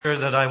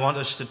That I want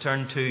us to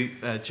turn to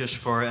just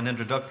for an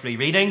introductory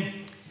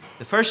reading.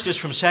 The first is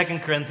from 2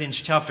 Corinthians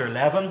chapter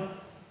 11,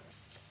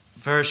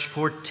 verse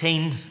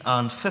 14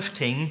 and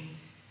 15.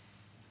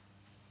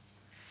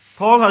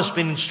 Paul has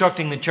been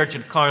instructing the church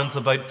at Corinth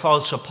about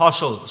false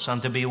apostles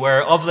and to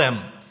beware of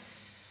them.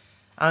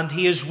 And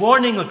he is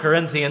warning the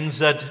Corinthians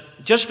that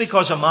just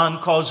because a man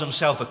calls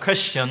himself a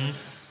Christian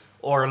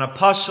or an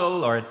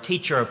apostle or a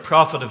teacher or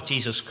prophet of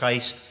Jesus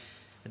Christ,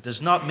 it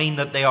does not mean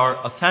that they are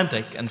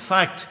authentic. In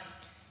fact,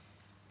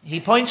 he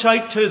points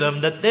out to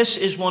them that this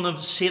is one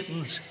of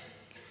Satan's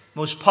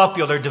most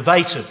popular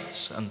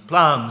devices and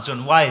plans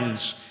and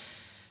wiles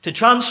to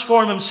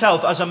transform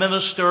himself as a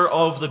minister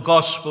of the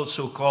gospel,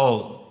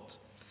 so-called.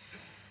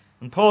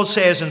 And Paul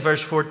says in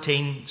verse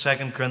 14,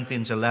 2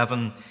 Corinthians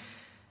 11,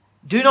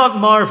 "Do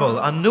not marvel,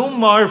 and no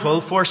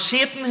marvel, for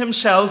Satan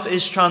himself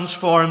is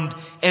transformed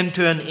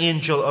into an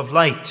angel of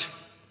light.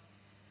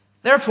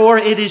 Therefore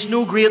it is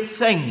no great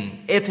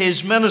thing if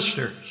his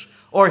ministers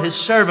or his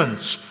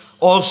servants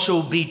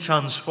also be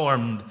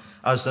transformed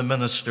as the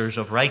ministers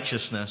of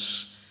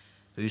righteousness,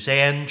 whose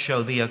end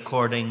shall be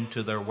according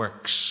to their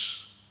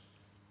works."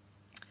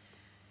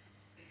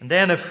 And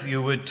then if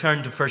you would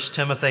turn to 1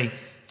 Timothy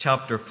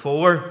chapter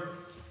 4.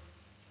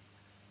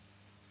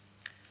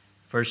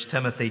 1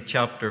 Timothy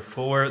chapter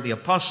 4, the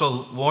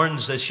apostle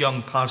warns this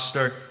young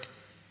pastor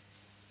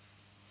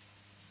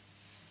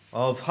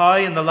of how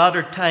in the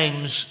latter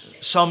times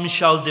some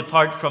shall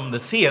depart from the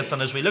faith.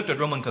 And as we looked at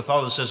Roman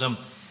Catholicism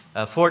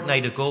a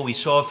fortnight ago, we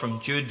saw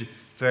from Jude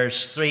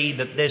verse 3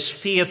 that this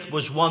faith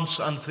was once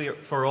and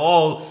for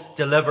all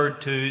delivered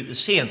to the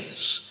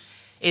saints.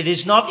 It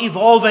is not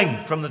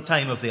evolving from the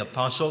time of the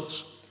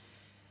apostles.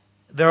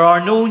 There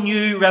are no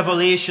new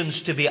revelations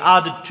to be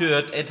added to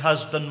it. It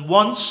has been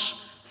once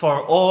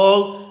for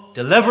all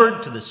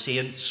delivered to the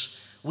saints.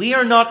 We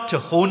are not to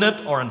hone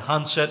it or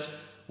enhance it.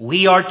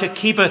 We are to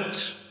keep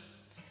it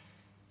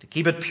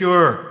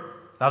pure.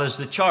 That is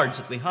the charge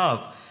that we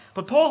have.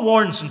 But Paul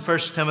warns in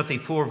 1 Timothy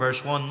 4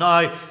 verse 1,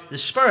 "Now the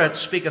Spirit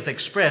speaketh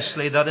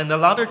expressly that in the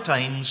latter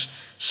times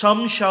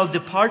some shall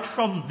depart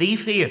from the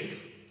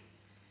faith,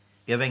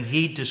 giving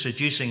heed to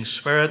seducing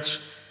spirits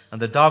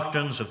and the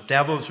doctrines of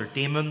devils or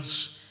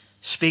demons,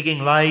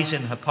 speaking lies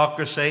in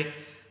hypocrisy,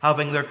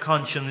 having their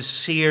conscience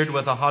seared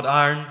with a hot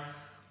iron,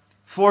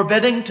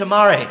 forbidding to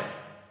marry."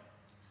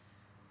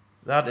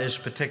 That is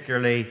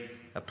particularly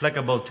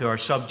applicable to our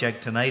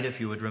subject tonight,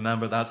 if you would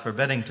remember that,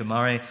 forbidding to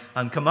marry,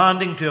 "and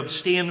commanding to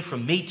abstain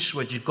from meats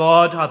which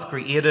God hath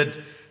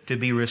created to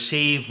be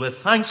received with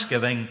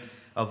thanksgiving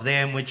of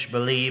them which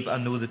believe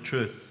and know the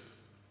truth."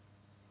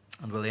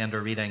 And we'll end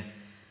our reading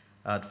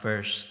at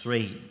verse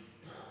 3.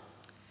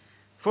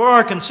 For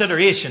our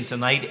consideration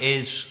tonight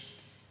is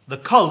the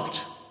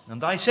cult,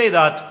 and I say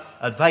that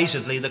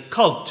advisedly, the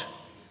cult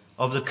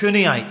of the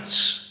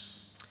Cooneyites.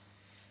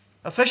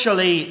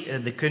 Officially,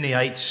 the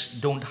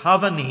Cooneyites don't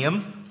have a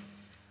name.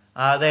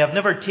 They have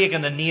never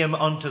taken a name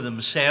unto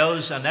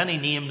themselves, and any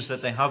names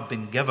that they have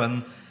been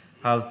given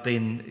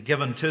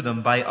to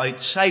them by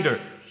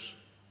outsiders.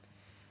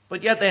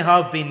 But yet they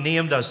have been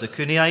named as the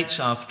Cooneyites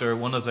after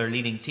one of their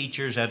leading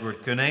teachers,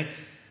 Edward Cooney.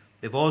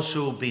 They've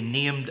also been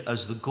named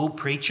as the Go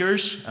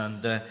Preachers,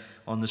 and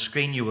on the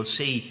screen you will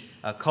see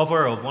a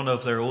cover of one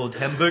of their old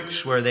hymn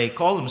books where they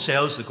call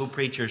themselves the Go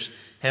Preachers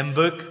hymn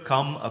book,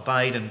 Come,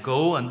 Abide and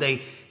Go, and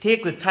they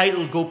take the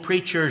title Go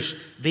Preachers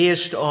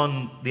based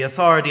on the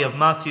authority of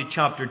Matthew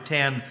chapter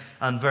 10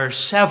 and verse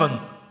 7,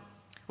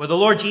 where the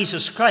Lord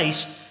Jesus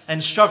Christ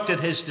instructed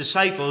his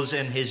disciples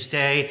in his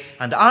day,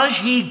 "And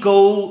as ye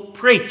go,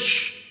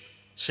 preach,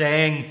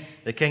 saying,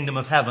 the kingdom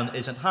of heaven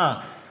is at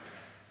hand."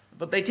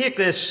 But they take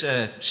this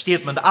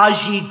statement,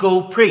 "as ye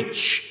go,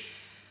 preach,"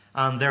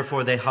 and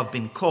therefore they have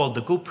been called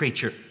the Go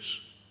Preachers.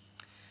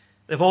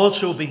 They've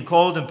also been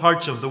called in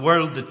parts of the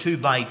world the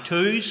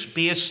 2x2s,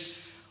 based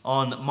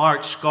on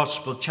Mark's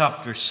Gospel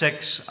chapter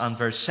 6 and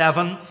verse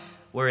 7,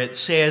 where it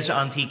says,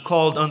 "And he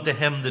called unto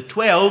him the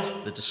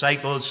 12, the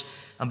disciples,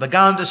 and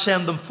began to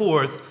send them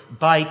forth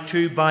by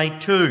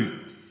 2x2,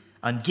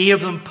 and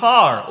gave them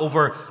power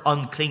over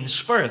unclean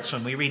spirits."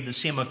 And we read the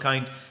same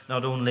account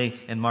not only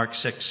in Mark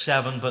 6,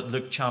 7, but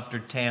Luke chapter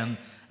 10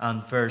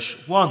 and verse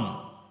 1.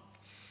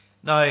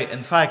 Now,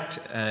 in fact,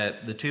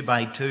 the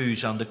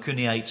 2x2s and the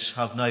Cooneyites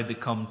have now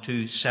become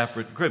two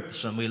separate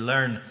groups, and we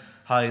learn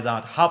how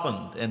that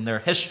happened in their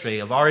history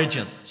of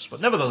origins. But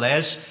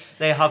nevertheless,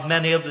 they have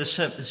many of the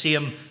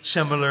same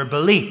similar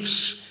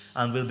beliefs,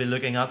 and we'll be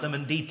looking at them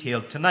in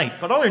detail tonight.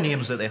 But other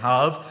names that they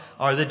have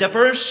are the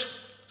Dippers.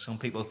 Some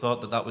people thought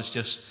that that was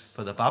just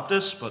for the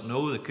Baptists, but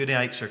no, the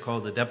Cooneyites are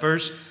called the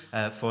Dippers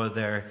for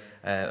their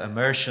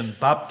immersion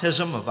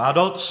baptism of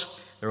adults.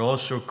 They're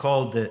also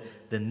called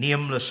the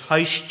Nameless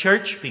House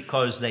Church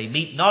because they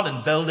meet not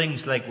in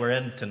buildings like we're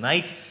in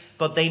tonight,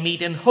 but they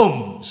meet in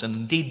homes, and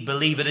indeed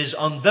believe it is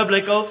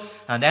unbiblical,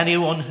 and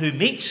anyone who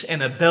meets in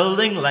a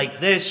building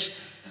like this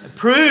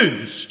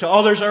proves to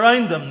others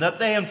around them that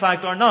they in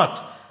fact are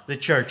not the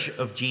Church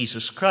of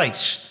Jesus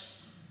Christ.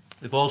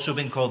 They've also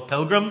been called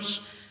pilgrims,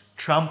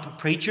 tramp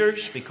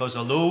preachers, because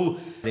although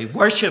they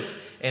worship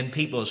in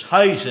people's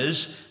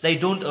houses, they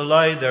don't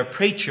allow their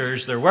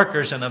preachers, their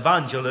workers and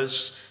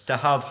evangelists to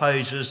have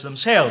houses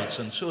themselves.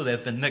 And so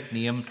they've been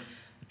nicknamed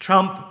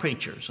tramp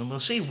preachers. And we'll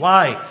see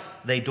why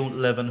they don't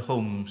live in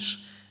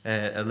homes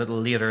a little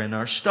later in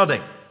our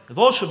study. They've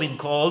also been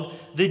called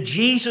the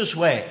Jesus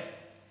way.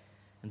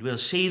 And we'll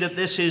see that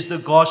this is the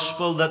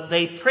gospel that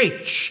they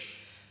preach.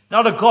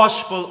 Not a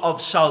gospel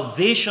of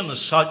salvation as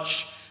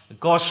such, a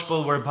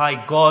gospel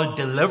whereby God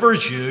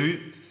delivers you,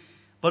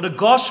 but a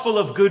gospel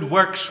of good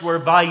works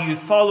whereby you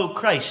follow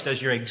Christ as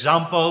your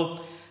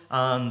example,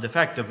 and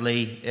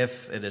effectively,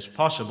 if it is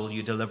possible,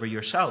 you deliver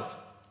yourself.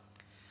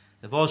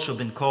 They've also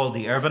been called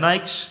the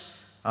Irvinites,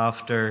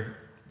 after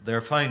their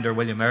founder,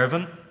 William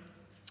Irvin.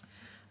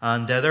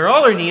 And there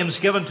are other names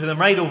given to them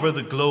right over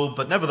the globe,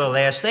 but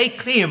nevertheless, they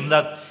claim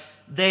that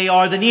they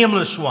are the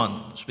nameless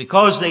ones.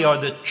 Because they are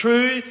the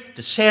true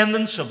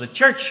descendants of the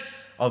Church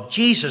of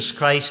Jesus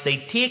Christ, they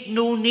take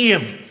no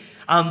name,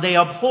 and they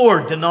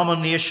abhor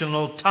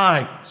denominational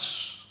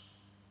ties.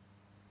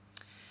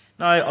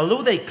 Now,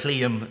 although they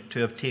claim to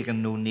have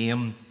taken no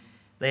name,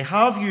 they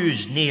have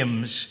used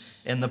names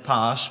in the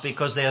past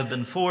because they have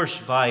been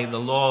forced by the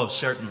law of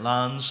certain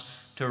lands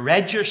to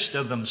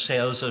register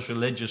themselves as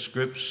religious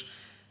groups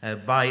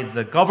by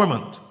the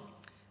government.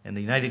 In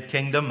the United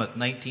Kingdom at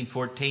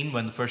 1914,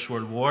 when the First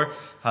World War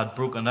had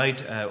broken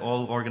out,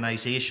 all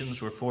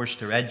organizations were forced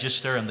to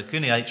register, and the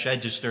Cooneyites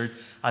registered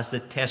as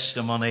the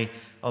Testimony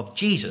of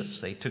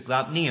Jesus. They took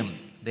that name.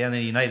 Then in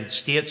the United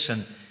States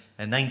in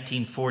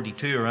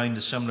 1942, around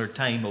a similar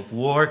time of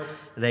war,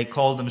 they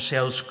called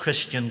themselves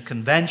Christian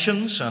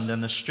Conventions, and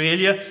in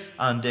Australia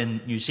and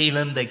in New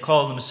Zealand they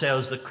call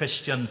themselves the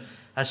Christian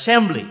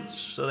Assemblies.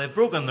 So they've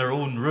broken their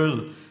own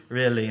rule,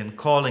 really, in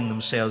calling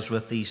themselves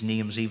with these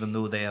names, even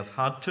though they have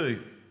had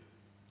to.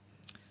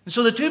 And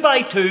so the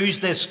 2x2s,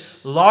 this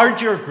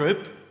larger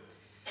group,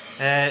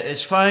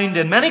 is found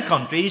in many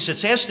countries.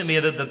 It's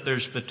estimated that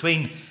there's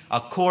between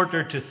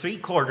 250,000 to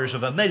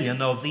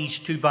 750,000 of these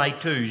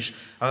 2x2s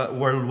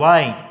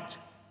worldwide.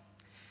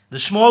 The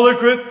smaller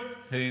group,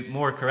 who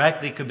more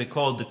correctly could be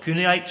called the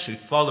Cooneyites, who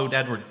followed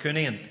Edward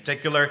Cooney in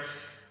particular,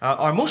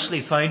 are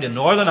mostly found in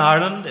Northern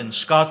Ireland, in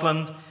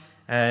Scotland,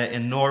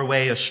 in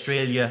Norway,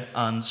 Australia,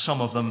 and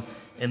some of them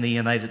in the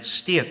United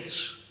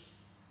States.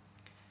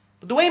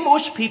 But the way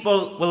most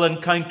people will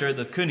encounter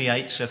the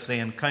Cooneyites, if they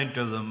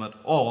encounter them at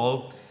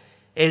all,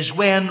 is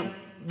when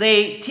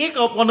they take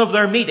up one of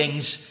their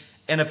meetings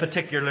in a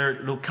particular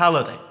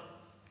locality.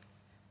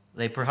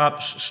 They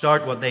perhaps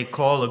start what they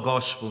call a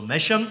gospel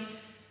mission,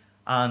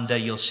 and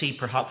you'll see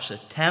perhaps a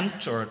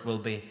tent, or it will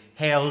be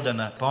held in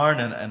a barn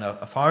in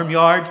a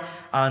farmyard,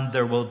 and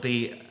there will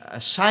be a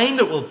sign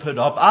that will put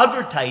up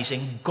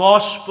advertising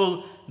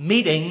gospel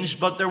meetings,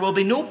 but there will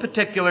be no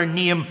particular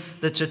name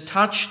that's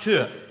attached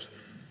to it.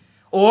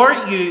 Or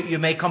you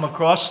may come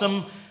across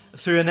them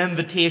through an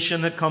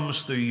invitation that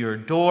comes through your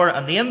door,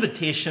 and the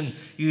invitation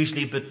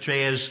usually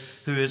betrays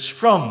who it's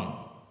from,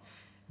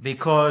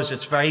 because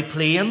it's very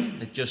plain.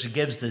 It just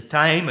gives the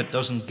time. It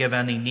doesn't give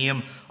any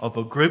name of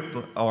a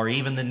group or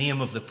even the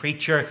name of the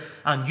preacher,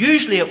 and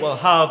usually it will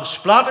have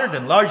splattered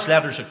in large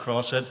letters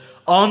across it,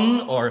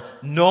 un or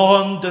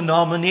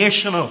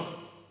non-denominational.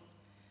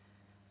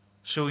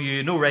 So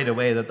you know right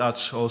away that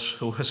that's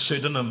also a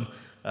pseudonym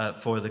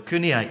for the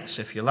Cooneyites,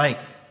 if you like.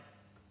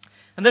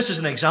 And this is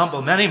an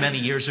example many, many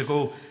years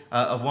ago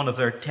of one of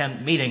their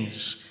tent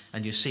meetings.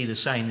 And you see the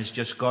sign is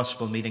just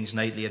gospel meetings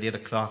nightly at 8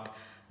 o'clock.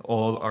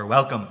 All are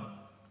welcome.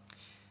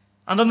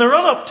 And on the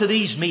run-up to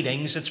these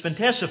meetings, it's been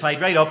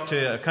testified right up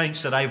to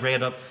accounts that I've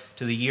read up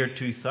to the year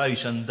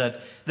 2000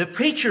 that the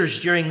preachers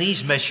during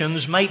these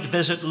missions might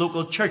visit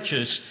local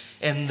churches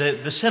in the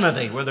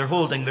vicinity where they're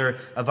holding their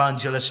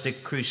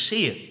evangelistic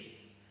crusade.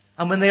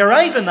 And when they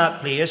arrive in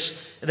that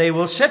place, they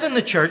will sit in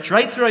the church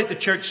right throughout the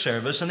church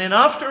service, and then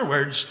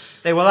afterwards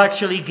they will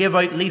actually give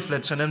out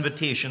leaflets and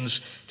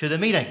invitations to the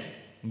meeting.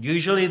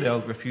 Usually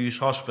they'll refuse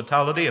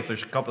hospitality if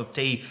there's a cup of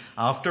tea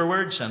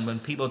afterwards, and when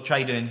people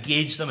try to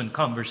engage them in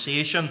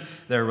conversation,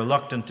 they're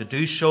reluctant to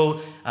do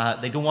so.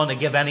 They don't want to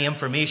give any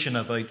information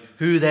about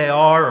who they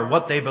are or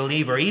what they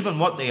believe or even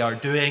what they are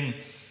doing.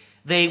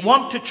 They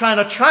want to try and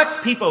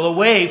attract people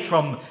away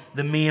from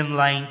the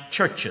mainline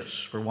churches,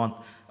 for want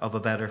of a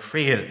better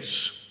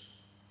phrase.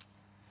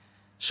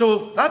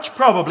 So that's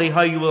probably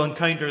how you will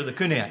encounter the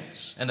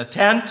Cooneyites, in a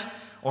tent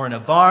or in a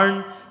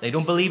barn. They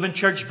don't believe in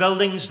church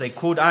buildings. They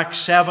quote Acts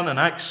 7 and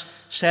Acts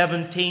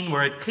 17,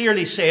 where it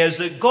clearly says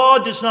that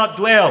God does not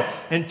dwell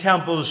in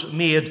temples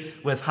made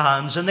with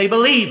hands. And they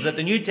believe that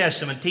the New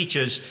Testament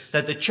teaches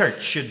that the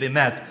church should be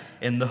met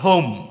in the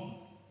home.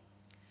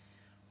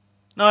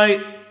 Now,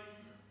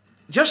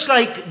 just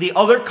like the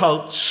other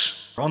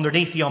cults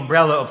underneath the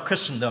umbrella of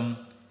Christendom,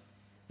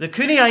 the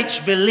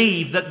Cooneyites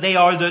believe that they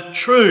are the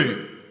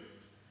true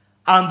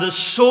and the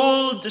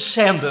sole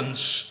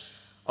descendants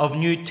of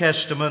New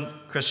Testament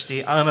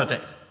Christianity.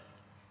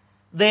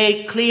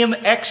 They claim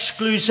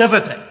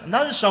exclusivity. And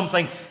that is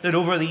something that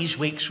over these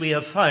weeks we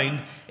have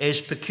found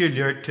is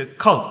peculiar to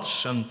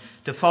cults and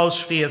to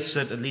false faiths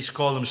that at least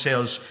call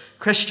themselves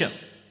Christian.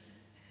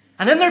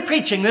 And in their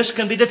preaching this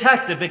can be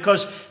detected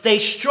because they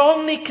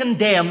strongly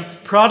condemn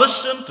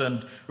Protestant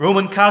and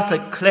Roman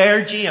Catholic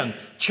clergy and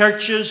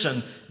churches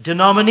and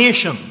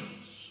denominations.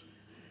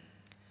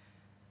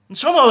 And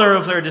some other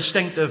of their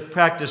distinctive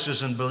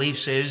practices and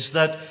beliefs is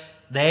that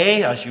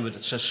they, as you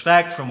would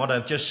suspect from what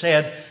I've just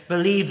said,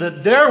 believe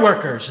that their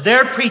workers,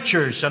 their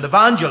preachers and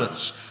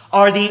evangelists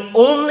are the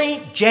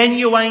only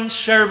genuine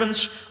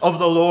servants of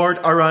the Lord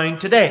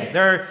around today.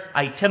 They're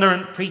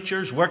itinerant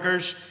preachers,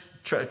 workers,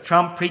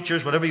 tramp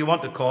preachers, whatever you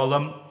want to call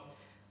them.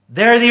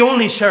 They're the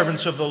only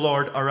servants of the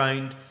Lord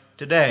around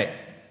today.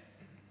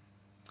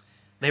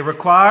 They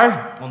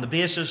require, on the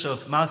basis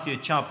of Matthew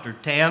chapter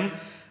 10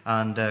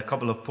 and a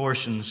couple of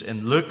portions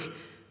in Luke,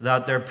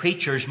 that their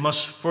preachers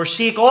must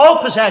forsake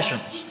all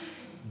possessions,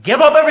 give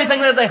up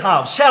everything that they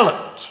have, sell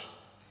it,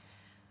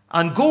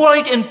 and go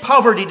out in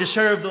poverty to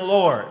serve the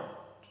Lord.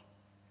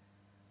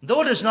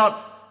 Though it is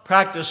not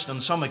practiced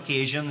on some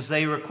occasions,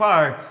 they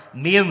require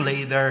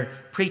mainly their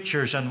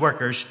preachers and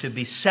workers to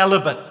be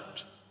celibate.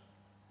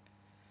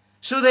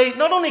 So they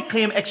not only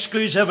claim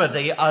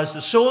exclusivity as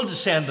the sole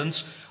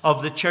descendants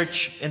of the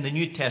church in the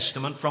New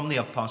Testament from the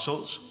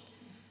apostles,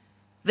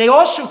 they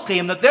also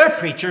claim that their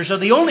preachers are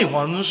the only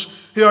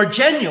ones who are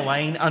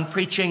genuine and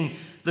preaching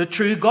the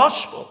true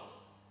gospel.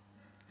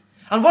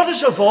 And what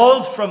has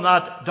evolved from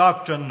that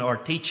doctrine or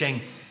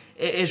teaching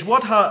is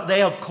what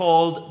they have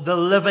called the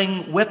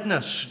living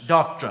witness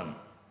doctrine.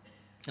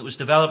 It was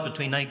developed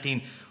between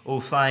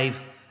 1905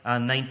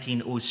 and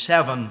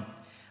 1907.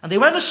 And they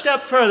went a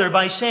step further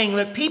by saying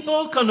that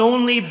people can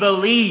only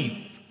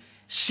believe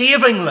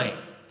savingly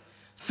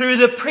through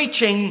the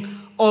preaching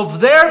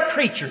of their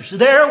preachers,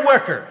 their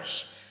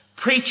workers,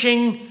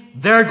 preaching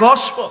their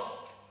gospel.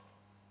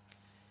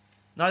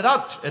 Now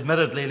that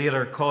admittedly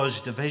later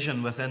caused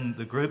division within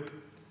the group.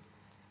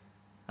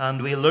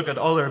 And we'll look at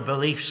other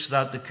beliefs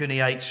that the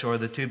Cooneyites or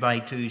the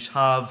 2x2s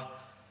have.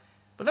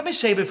 But let me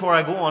say before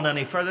I go on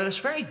any further, it's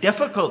very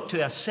difficult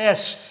to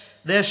assess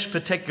this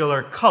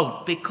particular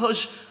cult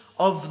because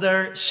of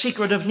their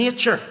secretive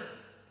nature.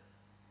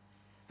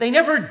 They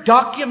never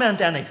document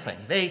anything.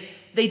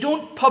 They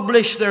don't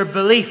publish their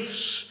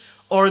beliefs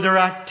or their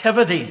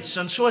activities.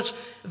 And so it's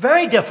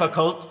very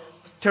difficult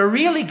to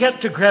really get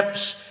to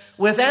grips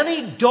with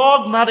any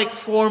dogmatic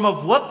form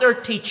of what they're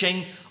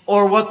teaching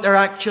or what they're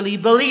actually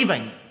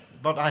believing.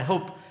 But I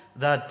hope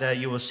that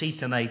you will see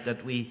tonight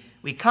that we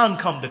can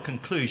come to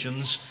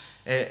conclusions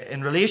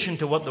in relation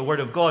to what the Word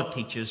of God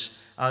teaches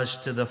as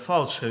to the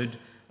falsehood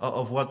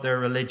of what their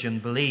religion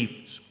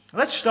believes.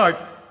 Let's start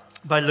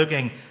by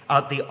looking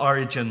at the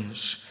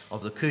origins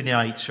of the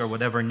Cooneyites, or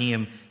whatever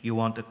name you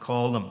want to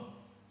call them.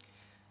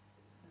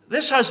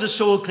 This has the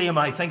sole claim,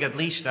 I think at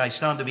least I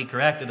stand to be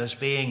corrected, as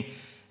being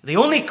the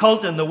only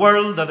cult in the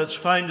world that has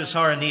found its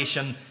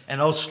coronation in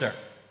Ulster.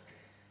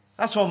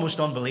 That's almost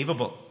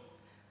unbelievable.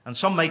 And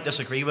some might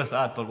disagree with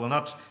that, but we'll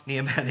not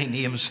name any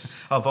names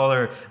of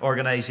other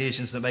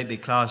organisations that might be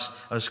classed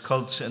as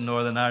cults in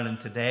Northern Ireland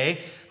today.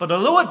 But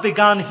although it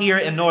began here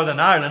in Northern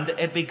Ireland,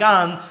 it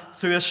began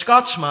through a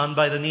Scotsman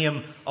by the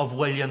name of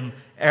William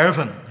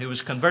Irvine, who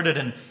was converted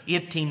in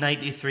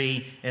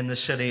 1893 in the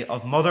city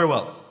of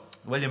Motherwell.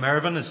 William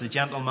Irvine is the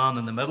gentleman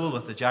in the middle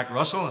with the Jack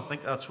Russell, I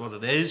think that's what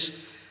it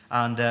is.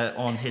 And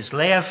on his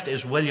left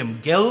is William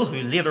Gill,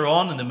 who later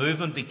on in the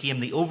movement became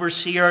the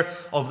overseer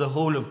of the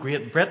whole of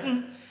Great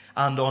Britain.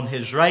 And on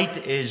his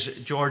right is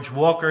George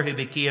Walker, who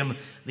became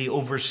the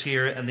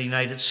overseer in the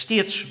United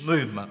States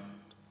movement.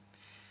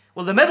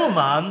 Well, the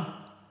middleman,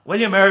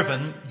 William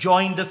Irvine,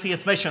 joined the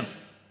Faith Mission.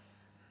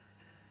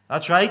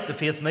 That's right, the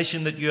Faith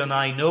Mission that you and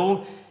I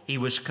know. He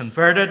was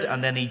converted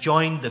and then he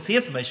joined the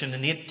Faith Mission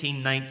in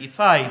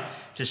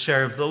 1895 to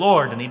serve the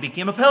Lord. And he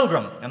became a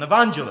pilgrim, an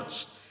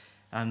evangelist.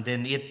 And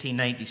in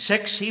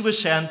 1896 he was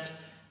sent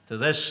to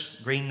this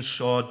green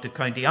sod to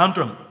County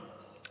Antrim.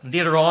 And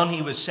later on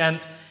he was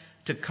sent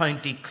to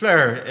County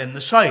Clare in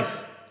the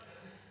south.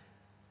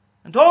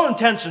 And to all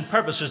intents and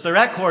purposes, the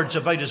records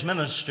about his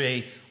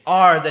ministry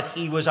are that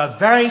he was a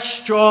very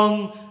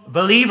strong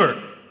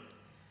believer.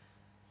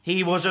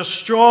 He was a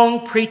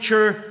strong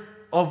preacher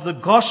of the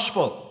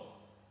gospel.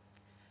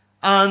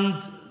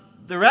 And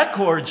the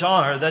records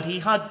are that he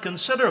had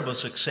considerable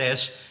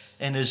success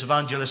in his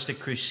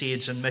evangelistic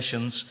crusades and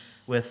missions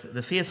with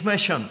the Faith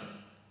Mission.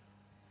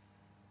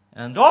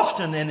 And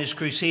often in his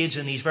crusades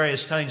in these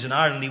various towns in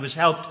Ireland, he was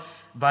helped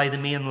by the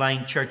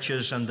mainline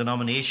churches and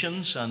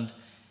denominations, and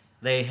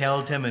they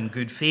held him in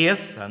good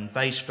faith and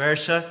vice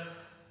versa.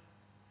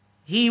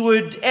 He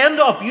would end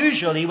up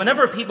usually,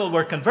 whenever people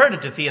were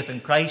converted to faith in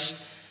Christ,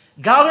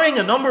 gathering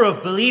a number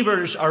of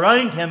believers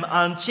around him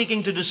and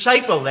seeking to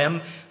disciple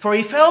them, for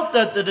he felt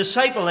that the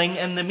discipling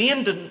in the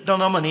main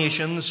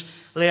denominations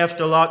left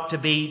a lot to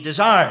be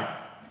desired.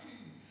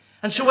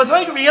 And so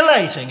without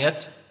realizing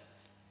it,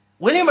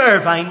 William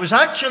Irvine was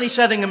actually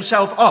setting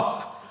himself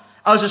up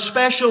as a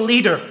special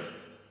leader.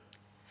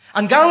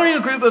 and gathering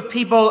a group of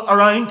people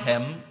around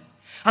him.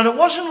 And it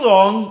wasn't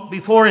long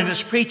before in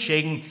his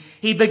preaching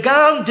he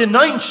began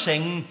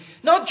denouncing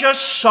not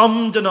just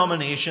some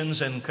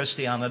denominations in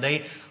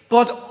Christianity,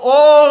 but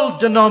all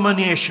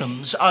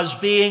denominations as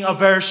being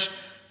averse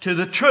to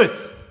the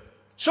truth.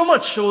 So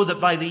much so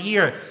that by the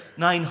year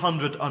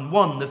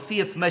 901, the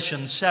Faith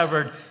Mission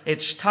severed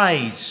its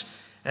ties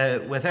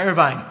with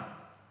Irvine.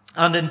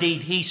 And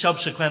indeed, he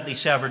subsequently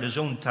severed his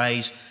own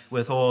ties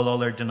with all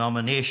other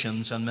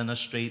denominations and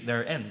ministry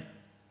therein.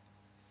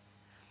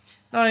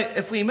 Now,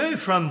 if we move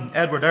from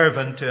Edward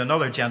Irvine to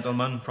another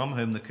gentleman from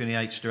whom the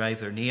Cooneyites derive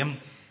their name,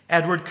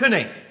 Edward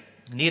Cooney.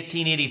 In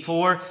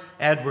 1884,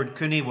 Edward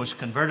Cooney was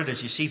converted.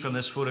 As you see from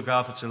this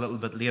photograph, it's a little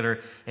bit later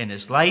in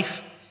his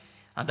life.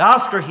 And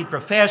after he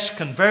professed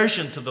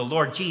conversion to the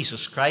Lord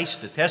Jesus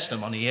Christ, the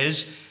testimony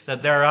is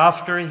that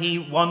thereafter he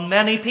won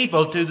many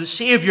people to the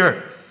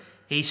Saviour.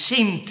 He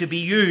seemed to be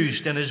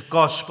used in his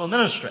gospel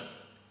ministry.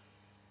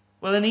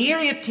 Well, in the year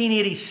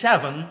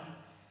 1887,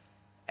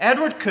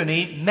 Edward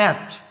Cooney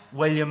met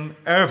William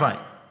Irvine.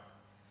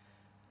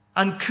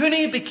 And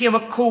Cooney became a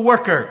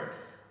co-worker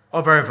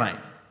of Irvine.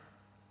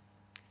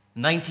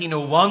 In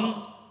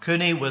 1901,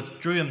 Cooney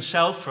withdrew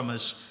himself from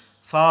his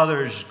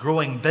father's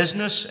growing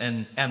business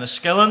in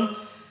Enniskillen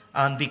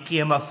and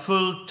became a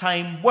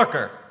full-time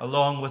worker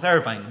along with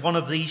Irvine, one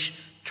of these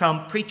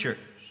tramp preachers.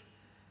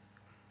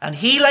 And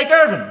he, like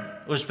Irvine,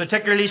 was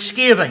particularly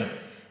scathing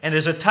in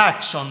his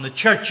attacks on the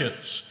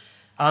churches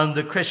and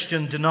the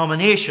Christian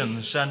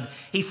denominations. And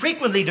he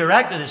frequently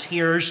directed his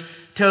hearers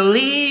to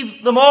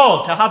leave them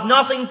all, to have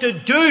nothing to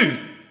do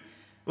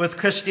with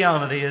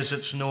Christianity as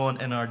it's known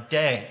in our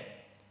day.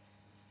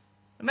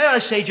 May I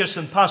say just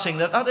in passing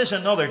that that is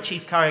another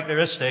chief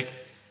characteristic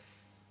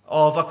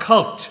of a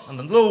cult. And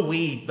although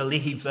we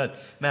believe that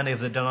many of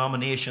the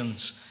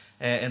denominations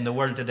in the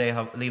world today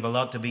leave a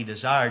lot to be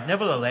desired,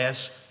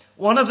 nevertheless,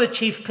 one of the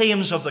chief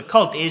claims of the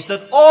cult is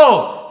that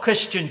all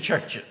Christian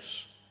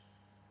churches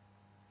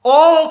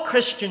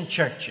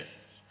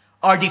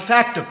are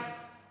defective.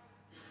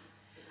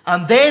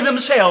 And they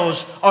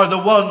themselves are the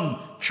one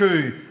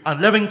true and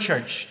living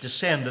church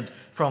descended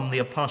from the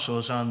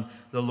apostles and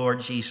the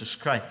Lord Jesus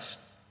Christ.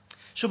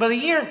 So by the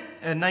year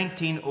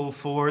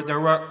 1904, there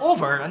were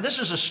over, and this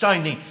is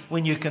astounding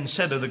when you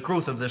consider the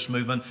growth of this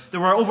movement, there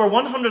were over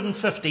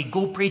 150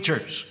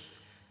 go-preachers.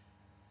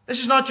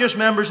 This is not just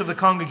members of the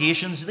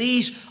congregations.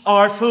 These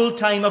are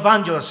full-time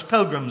evangelists,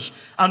 pilgrims,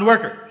 and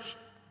workers.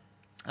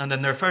 And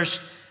in their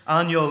first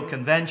annual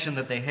convention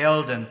that they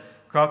held in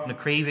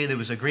Crocknacreevy, there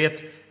was a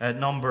great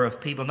number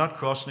of people, not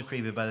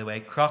Crossnacreevy, by the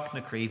way,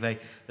 Crocknacreevy.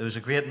 There was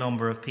a great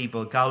number of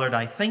people gathered.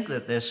 I think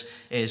that this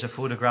is a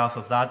photograph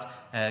of that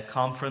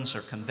conference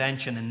or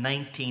convention in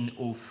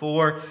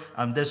 1904,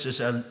 and this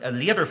is a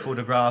later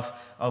photograph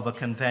of a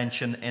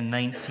convention in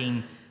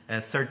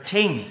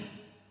 1913.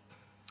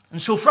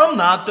 And so from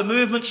that, the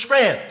movement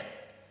spread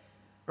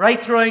right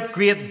throughout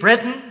Great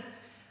Britain,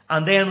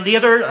 and then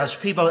later, as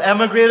people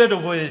emigrated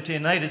over to the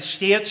United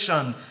States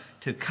and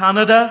to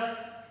Canada.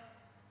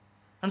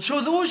 And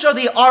so those are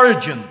the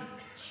origins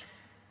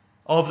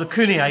of the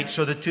Cooneyites,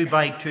 or the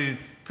 2x2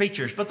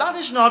 preachers. But that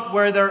is not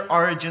where their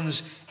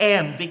origins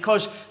end,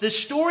 because the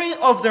story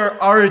of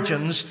their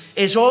origins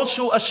is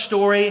also a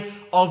story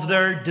of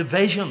their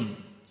division.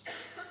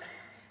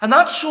 And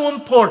that's so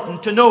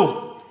important to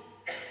know,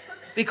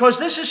 because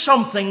this is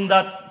something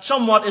that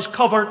somewhat is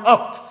covered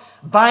up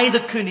by the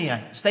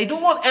Cooneyites. They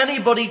don't want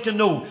anybody to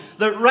know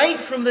that right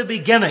from the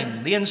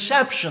beginning, the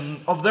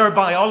inception of their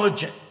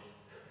biology,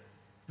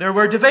 there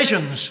were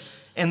divisions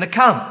in the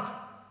camp.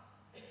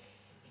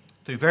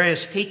 Through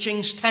various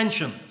teachings,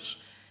 tensions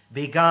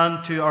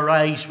began to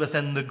arise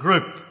within the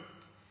group.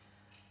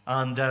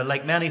 And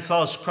like many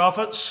false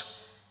prophets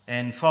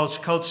in false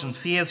cults and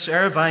faiths,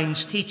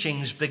 Irvine's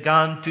teachings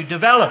began to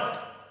develop.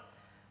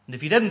 And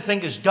if you didn't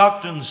think his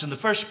doctrines in the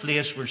first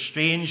place were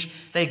strange,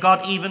 they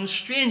got even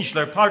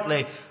stranger,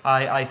 partly,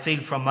 I feel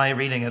from my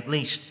reading at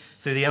least,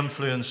 through the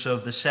influence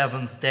of the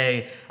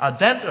Seventh-day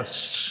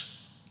Adventists.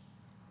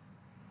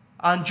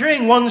 And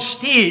during one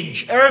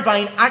stage,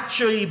 Irvine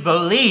actually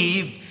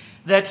believed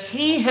that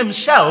he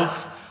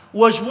himself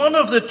was one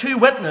of the two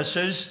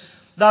witnesses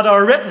that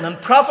are written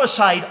and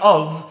prophesied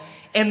of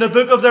in the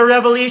book of the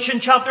Revelation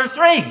chapter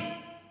 3.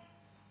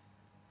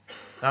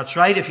 That's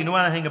right, if you know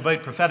anything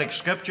about prophetic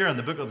scripture and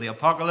the book of the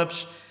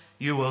Apocalypse,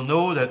 you will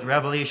know that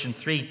Revelation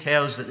 3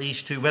 tells that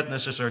these two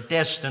witnesses are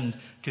destined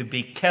to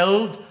be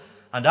killed,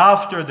 and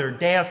after their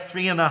death,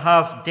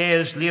 3.5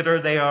 days later,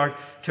 they are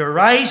to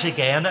rise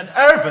again. And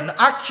Irvine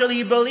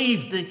actually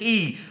believed that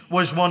he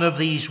was one of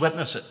these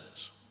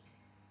witnesses.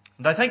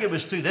 And I think it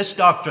was through this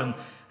doctrine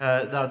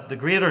that the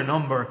greater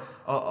number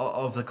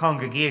of the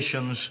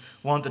congregations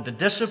wanted to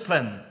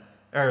discipline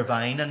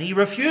Irvine, and he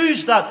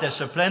refused that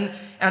discipline,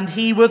 and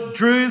he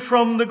withdrew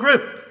from the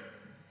group.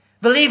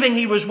 Believing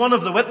he was one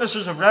of the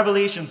witnesses of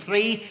Revelation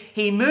 3,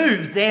 he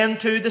moved then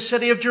to the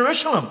city of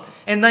Jerusalem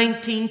in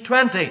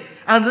 1920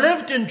 and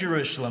lived in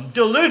Jerusalem,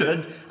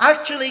 deluded,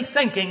 actually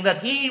thinking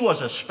that he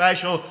was a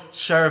special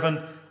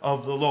servant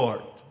of the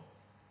Lord.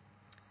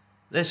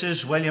 This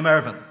is William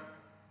Irvine.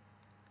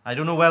 I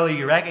don't know whether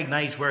you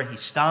recognize where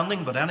he's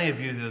standing, but any of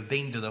you who have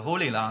been to the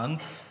Holy Land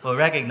will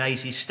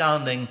recognize he's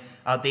standing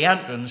at the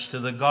entrance to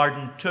the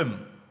garden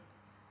tomb.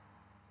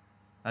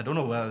 I don't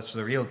know whether it's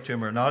the real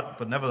tomb or not,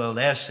 but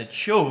nevertheless it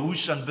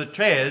shows and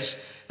betrays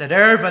that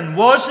Irvine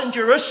was in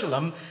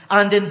Jerusalem,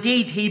 and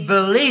indeed he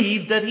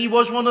believed that he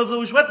was one of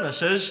those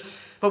witnesses.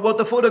 But what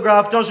the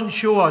photograph doesn't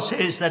show us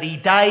is that he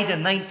died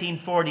in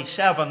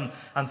 1947,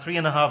 and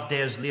 3.5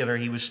 days later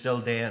he was still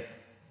dead.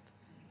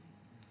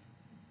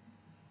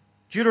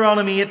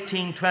 Deuteronomy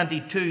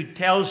 18:22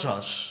 tells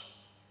us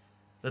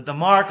that the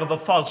mark of a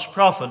false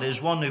prophet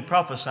is one who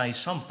prophesies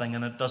something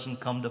and it doesn't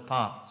come to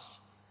pass.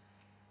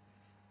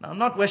 Now, I'm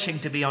not wishing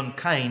to be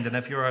unkind, and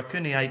if you're a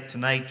Cooneyite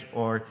tonight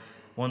or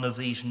one of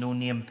these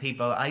no-name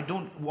people, I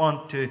don't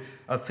want to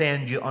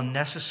offend you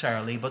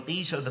unnecessarily, but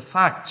these are the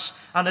facts.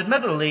 And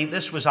admittedly,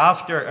 this was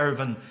after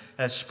Irvine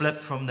split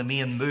from the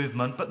main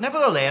movement, but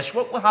nevertheless,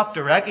 what we have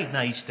to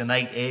recognize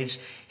tonight is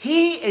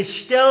he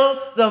is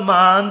still the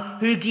man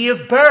who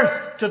gave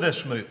birth to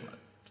this movement.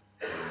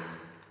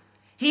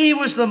 He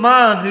was the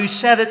man who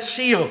set its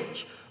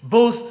seals,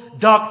 both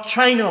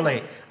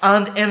doctrinally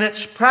and in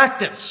its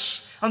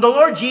practice. And the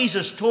Lord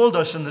Jesus told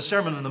us in the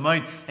Sermon on the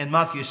Mount in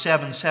Matthew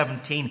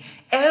 7:17,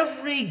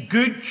 every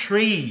good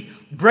tree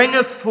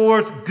bringeth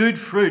forth good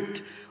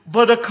fruit,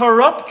 but a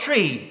corrupt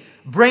tree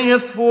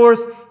bringeth forth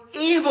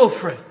evil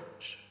fruit.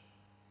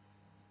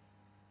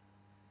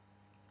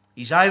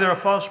 He's either a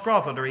false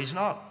prophet or he's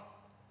not.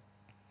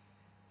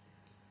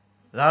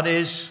 That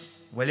is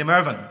William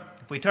Irvine.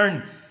 If we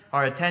turn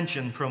our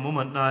attention for a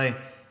moment now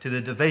to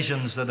the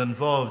divisions that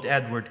involved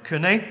Edward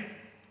Cooney.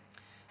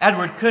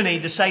 Edward Cooney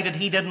decided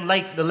he didn't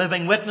like the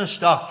living witness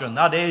doctrine.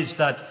 That is,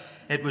 that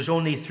it was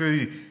only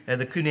through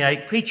the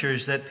Cooneyite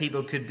preachers that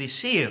people could be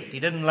saved. He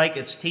didn't like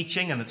its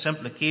teaching and its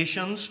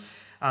implications,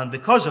 and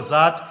because of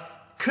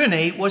that,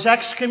 Cooney was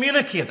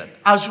excommunicated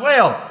as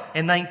well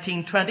in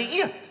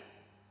 1928.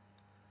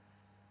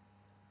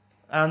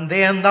 And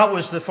then that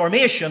was the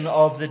formation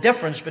of the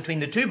difference between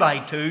the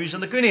 2x2s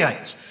and the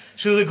Cooneyites.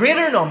 So the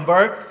greater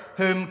number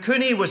whom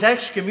Cooney was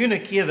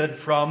excommunicated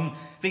from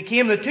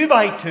became the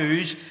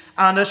 2x2s,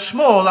 and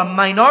a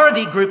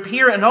minority group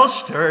here in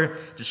Ulster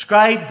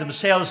described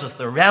themselves as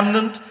the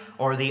remnant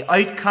or the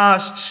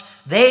outcasts.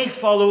 They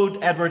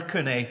followed Edward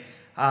Cooney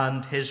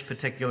and his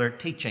particular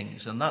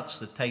teachings, and that's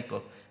the type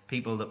of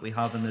people that we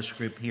have in this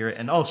group here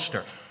in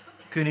Ulster.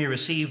 Cooney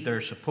received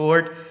their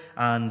support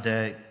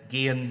and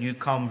gained new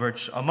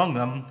converts among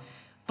them,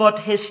 but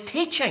his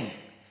teaching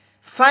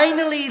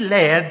finally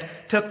led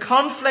to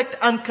conflict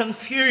and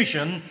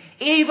confusion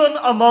even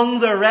among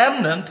the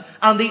remnant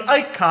and the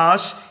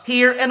outcasts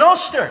here in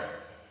Ulster.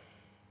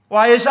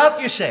 Why is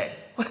that, you say?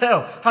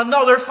 Well,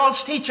 another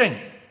false teaching.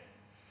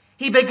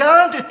 He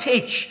began to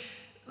teach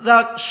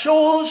that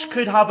souls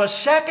could have a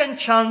second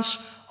chance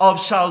of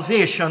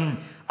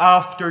salvation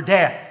after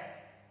death.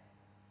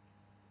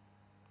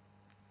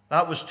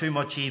 That was too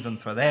much even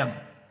for them.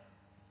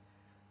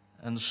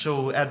 And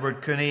so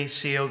Edward Cooney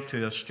sailed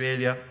to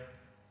Australia.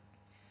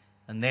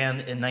 And then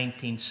in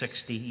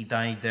 1960 he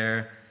died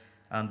there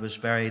and was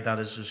buried. That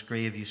is his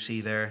grave you see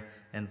there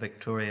in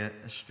Victoria,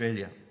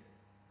 Australia.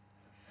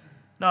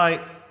 Now,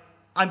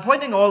 I'm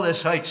pointing all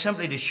this out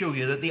simply to show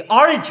you that the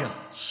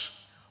origins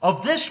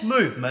of this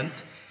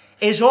movement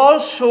is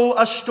also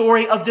a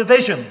story of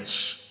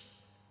divisions.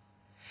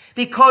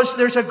 Because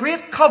there's a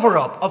great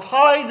cover-up of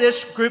how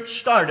this group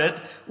started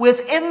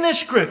within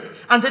this group.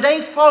 And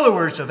today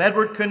followers of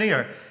Edward Cooney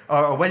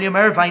or William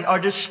Irvine are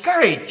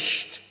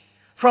discouraged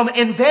from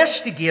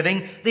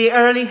investigating the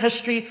early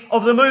history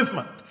of the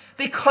movement.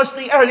 Because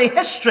the early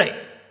history,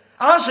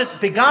 as it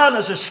began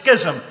as a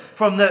schism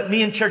from the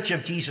main Church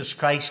of Jesus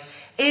Christ,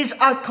 is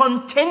a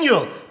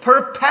continual,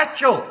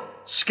 perpetual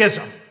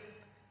schism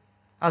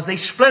as they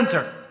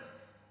splinter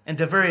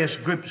into various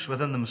groups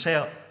within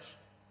themselves.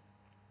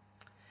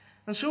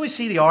 And so we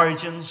see the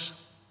origins,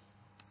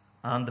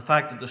 and the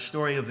fact that the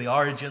story of the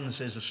origins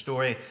is a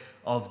story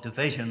of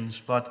divisions.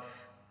 But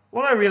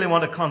what I really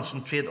want to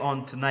concentrate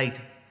on tonight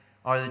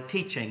are the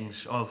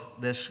teachings of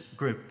this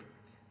group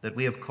that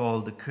we have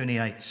called the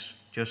Cooneyites,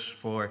 just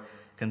for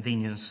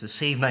convenience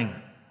this evening.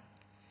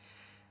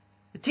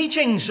 The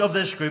teachings of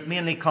this group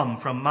mainly come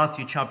from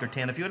Matthew chapter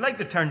 10. If you would like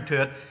to turn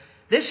to it,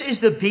 this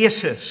is the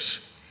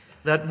basis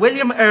that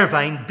William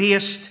Irvine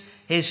based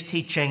his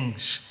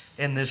teachings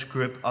in this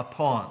group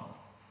upon.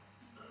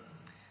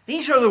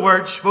 These are the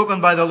words spoken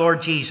by the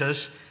Lord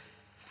Jesus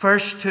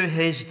first to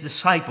his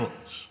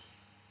disciples.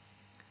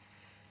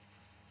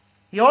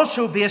 He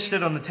also based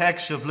it on the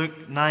text of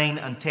Luke 9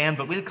 and 10,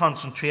 but we'll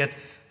concentrate,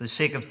 for the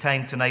sake of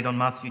time tonight, on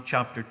Matthew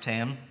chapter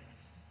 10.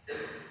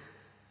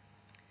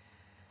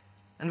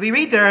 And we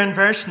read there in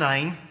verse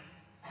 9,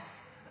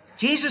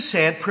 Jesus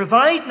said,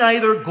 "Provide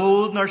neither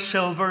gold nor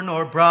silver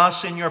nor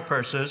brass in your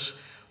purses,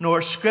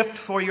 nor scrip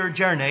for your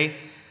journey,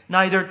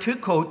 neither 2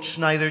 coats,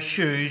 neither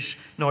shoes,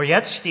 nor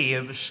yet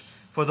staves,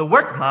 for the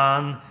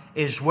workman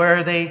is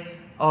worthy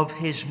of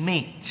his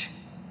meat."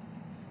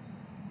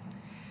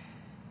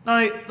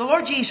 Now, the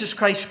Lord Jesus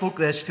Christ spoke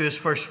this to his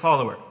first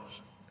followers.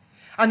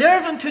 And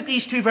Irvin took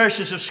these two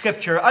verses of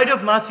Scripture out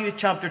of Matthew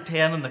chapter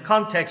 10 and the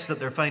context that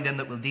they're found in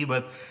that we'll deal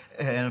with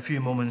in a few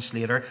moments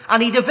later.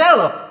 And he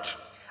developed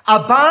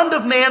a band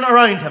of men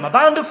around him, a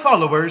band of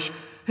followers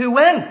who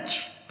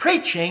went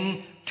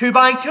preaching 2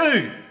 by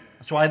 2.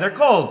 That's why they're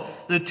called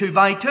the 2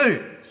 by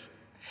 2s.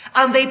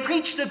 And they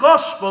preached the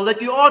gospel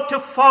that you ought to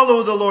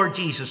follow the Lord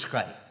Jesus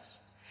Christ.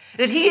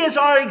 That he is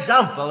our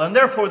example, and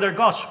therefore their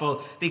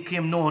gospel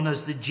became known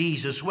as the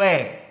Jesus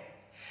way.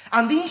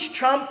 And these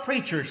tramp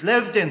preachers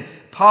lived in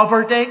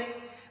poverty.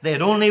 They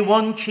had only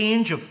one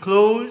change of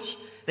clothes.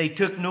 They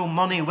took no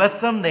money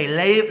with them. They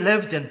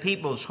lived in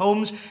people's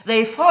homes.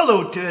 They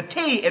followed to a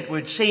T, it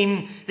would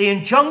seem, the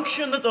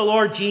injunction that the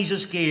Lord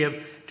Jesus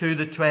gave to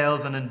the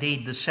 12 and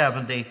indeed the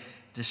 70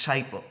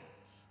 disciples.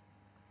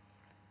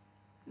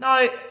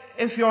 Now,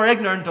 if you're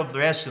ignorant of the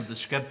rest of the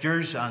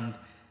Scriptures and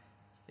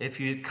if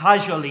you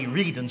casually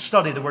read and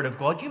study the Word of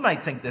God, you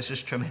might think this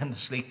is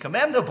tremendously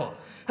commendable.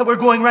 That we're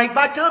going right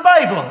back to the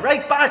Bible,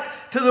 right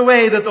back to the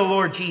way that the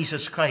Lord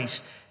Jesus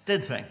Christ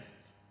did things.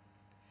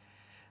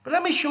 But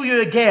let me show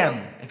you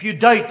again, if you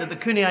doubt that the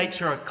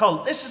Cooneyites are a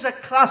cult, this is a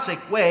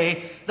classic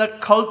way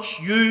that cults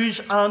use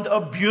and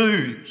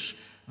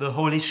abuse the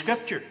Holy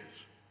Scriptures.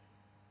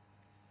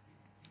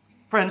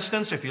 For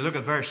instance, if you look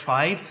at verse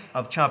 5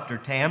 of chapter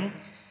 10,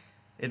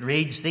 it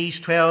reads, "These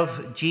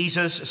 12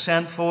 Jesus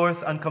sent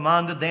forth and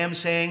commanded them,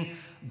 saying,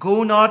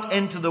 Go not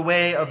into the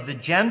way of the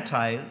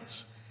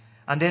Gentiles,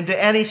 and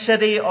into any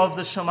city of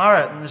the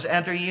Samaritans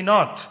enter ye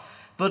not,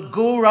 but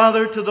go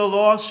rather to the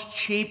lost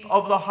sheep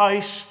of the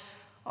house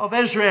of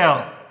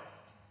Israel."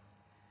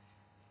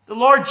 The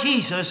Lord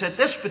Jesus, at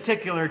this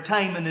particular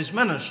time in his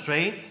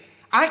ministry,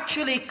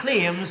 actually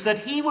claims that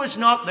he was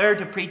not there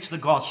to preach the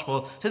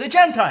gospel to the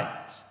Gentiles,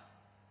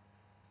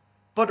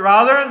 but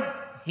rather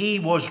he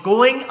was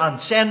going and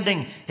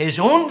sending his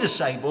own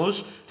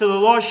disciples to the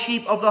lost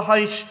sheep of the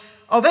house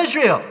of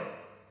Israel.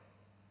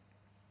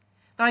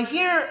 Now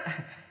here,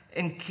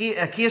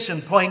 a case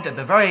in point, at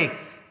the very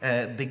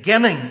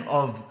beginning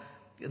of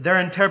their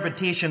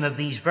interpretation of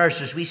these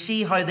verses, we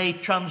see how they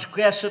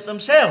transgress it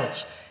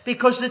themselves.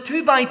 Because the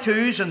 2 by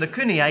 2s and the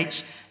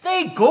Cooneyites,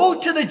 they go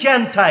to the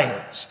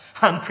Gentiles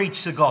and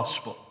preach the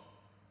gospel.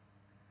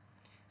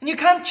 And you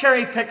can't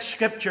cherry pick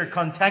Scripture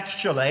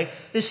contextually.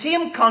 The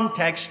same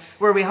context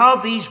where we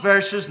have these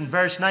verses in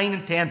verse 9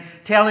 and 10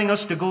 telling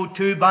us to go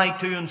 2 by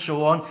 2 and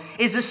so on,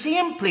 is the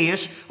same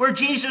place where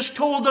Jesus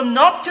told them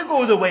not to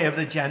go the way of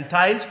the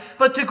Gentiles,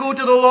 but to go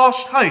to the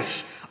lost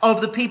house of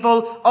the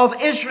people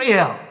of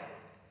Israel.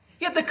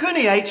 Yet the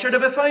Cooneyites are to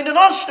be found in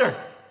Ulster.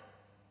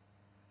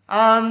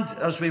 And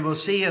as we will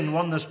see in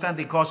Oneness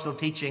Pentecostal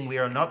teaching, we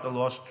are not the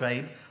lost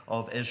tribe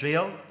of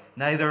Israel.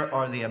 Neither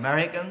are the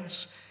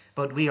Americans.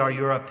 But we are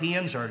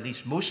Europeans, or at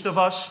least most of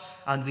us,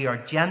 and we are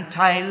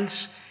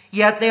Gentiles.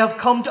 Yet they have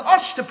come to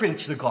us to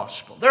preach the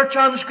gospel. They're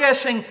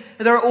transgressing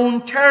their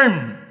own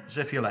terms,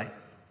 if you like.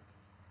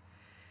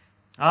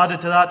 Added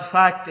to that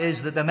fact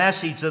is that the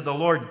message that the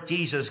Lord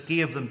Jesus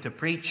gave them to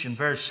preach in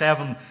verse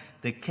 7,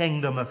 the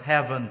kingdom of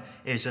heaven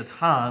is at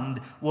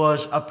hand,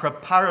 was a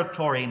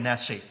preparatory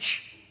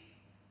message.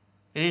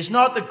 It is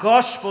not the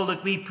gospel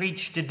that we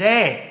preach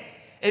today.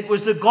 It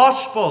was the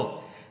gospel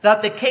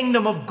that the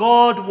kingdom of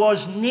God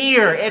was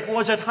near. It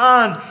was at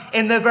hand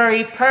in the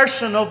very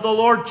person of the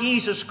Lord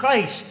Jesus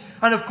Christ.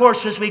 And of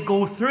course, as we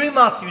go through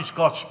Matthew's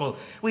gospel,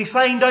 we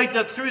find out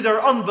that through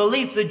their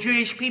unbelief, the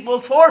Jewish people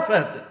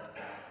forfeited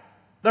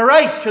the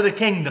right to the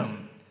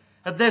kingdom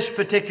at this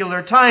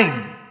particular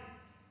time.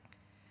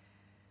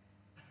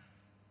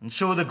 And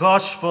so the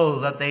gospel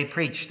that they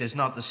preached is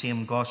not the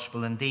same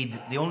gospel. Indeed,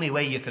 the only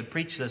way you could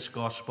preach this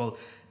gospel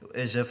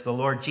is if the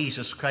Lord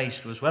Jesus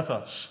Christ was with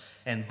us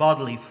in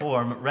bodily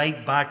form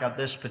right back at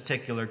this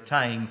particular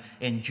time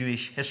in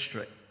Jewish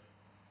history.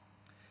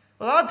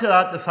 Well, add to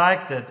that the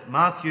fact that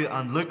Matthew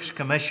and Luke's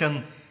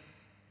commission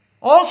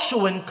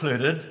also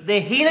included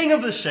the healing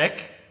of the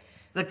sick,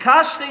 the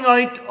casting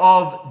out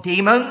of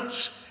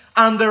demons,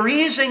 and the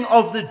raising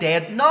of the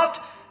dead,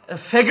 not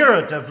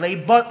figuratively,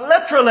 but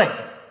literally.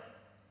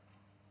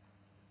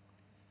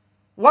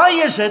 Why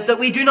is it that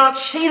we do not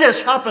see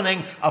this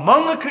happening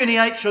among the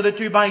Cooneyites or the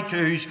 2 by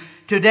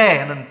 2s today?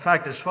 And in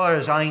fact, as far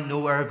as I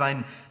know,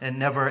 Irvine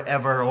never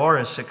ever or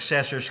his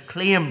successors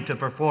claimed to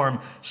perform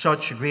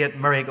such great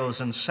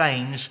miracles and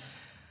signs,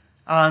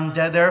 and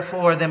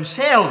therefore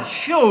themselves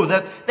show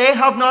that they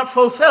have not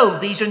fulfilled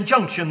these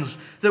injunctions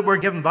that were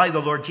given by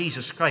the Lord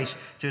Jesus Christ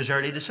to his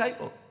early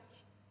disciples.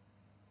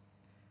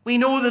 We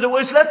know that it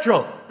was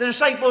literal. The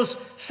disciples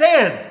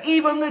said,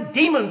 even the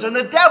demons and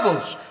the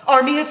devils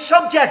are made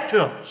subject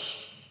to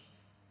us.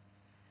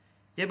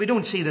 Yet we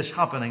don't see this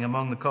happening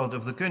among the cult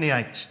of the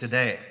Cooneyites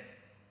today.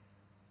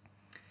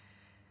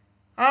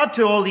 Add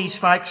to all these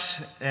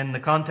facts in the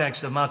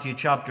context of Matthew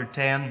chapter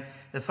 10,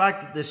 the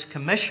fact that this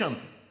commission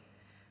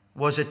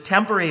was a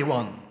temporary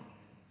one.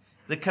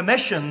 The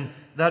commission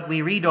that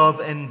we read of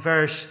in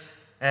verse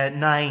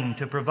 9,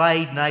 to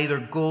provide neither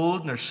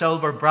gold nor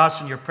silver, brass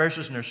in your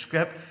purses nor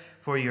scrip,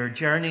 for your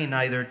journey,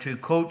 neither two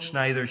coats,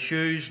 neither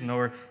shoes,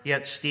 nor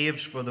yet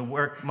staves, for the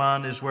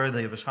workman is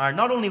worthy of his hire.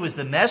 Not only was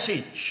the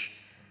message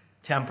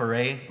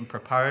temporary and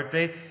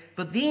preparatory,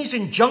 but these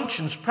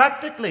injunctions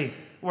practically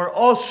were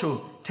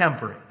also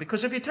temporary.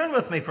 Because if you turn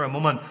with me for a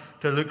moment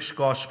to Luke's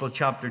Gospel,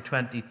 chapter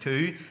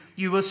 22,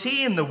 you will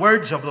see in the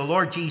words of the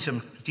Lord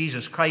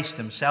Jesus Christ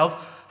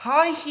himself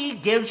how he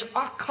gives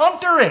a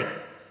contrary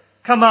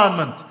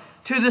commandment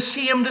to the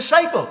same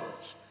disciples.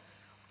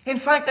 In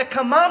fact, a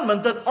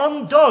commandment that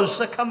undoes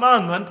the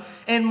commandment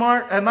in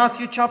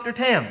Matthew chapter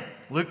 10.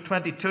 Luke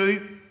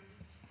 22,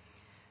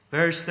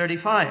 verse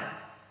 35.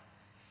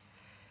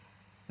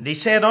 And he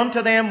said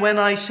unto them, When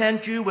I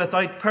sent you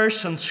without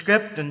purse and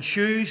scrip and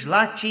shoes,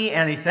 lacked ye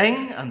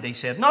anything? And they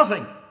said,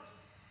 Nothing.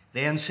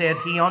 Then said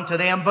he unto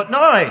them, But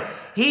now,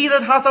 he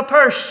that hath a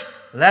purse,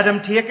 let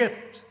him take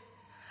it,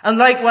 and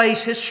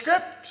likewise his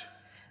scrip.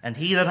 And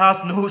he that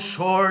hath no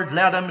sword,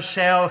 let him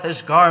sell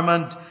his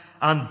garment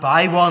and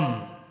buy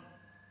one.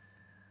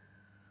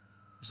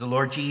 Is the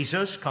Lord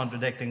Jesus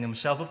contradicting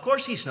himself? Of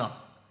course he's not.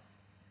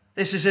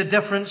 This is a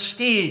different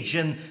stage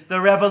in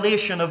the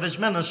revelation of his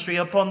ministry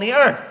upon the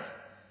earth.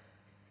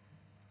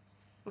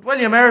 But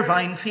William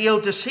Irvine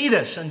failed to see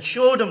this and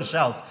showed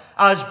himself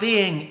as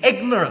being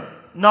ignorant,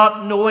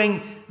 not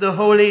knowing the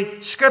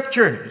Holy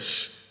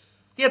Scriptures.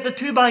 Yet the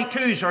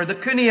 2x2s, or the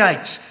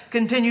Cooneyites,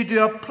 continue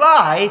to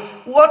apply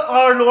what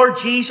our Lord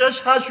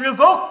Jesus has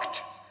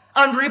revoked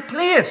and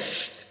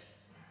replaced.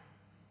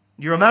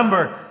 You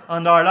remember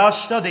in our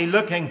last study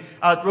looking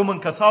at Roman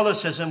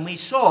Catholicism, we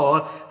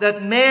saw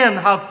that men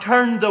have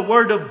turned the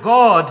Word of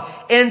God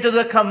into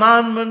the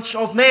commandments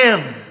of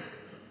men.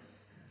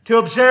 To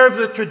observe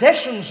the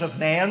traditions of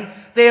men,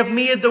 they have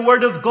made the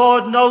Word of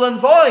God null and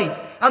void.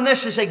 And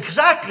this is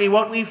exactly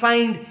what we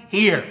find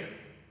here.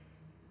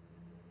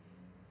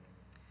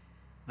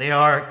 They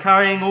are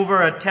carrying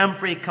over a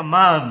temporary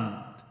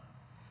command,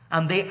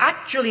 and they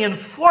actually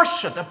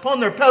enforce it upon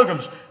their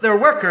pilgrims, their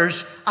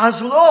workers,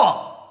 as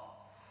law.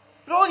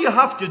 But all you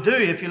have to do,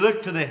 if you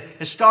look to the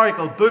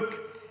historical book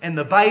in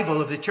the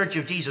Bible of the Church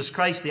of Jesus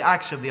Christ, the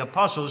Acts of the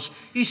Apostles,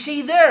 you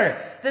see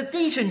there that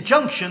these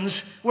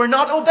injunctions were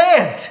not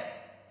obeyed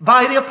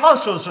by the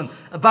apostles and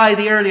by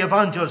the early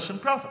evangelists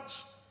and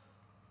prophets.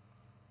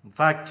 In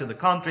fact, to the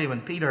contrary,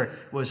 when Peter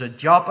was at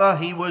Joppa,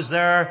 he was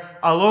there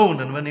alone.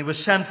 And when he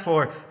was sent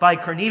for by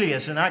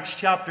Cornelius in Acts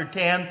chapter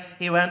 10,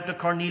 he went to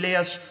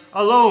Cornelius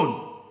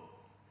alone.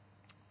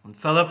 And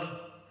Philip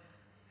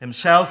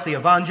himself, the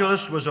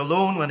evangelist, was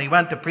alone when he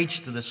went to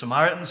preach to the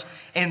Samaritans.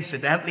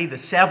 Incidentally, the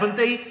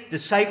 70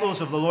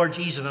 disciples of the Lord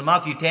Jesus in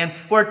Matthew 10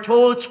 were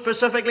told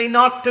specifically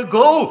not to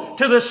go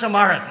to the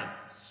Samaritans.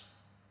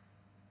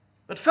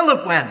 But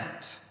Philip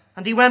went,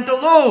 and he went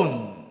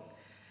alone.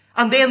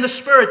 And then the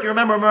Spirit, you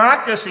remember,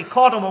 miraculously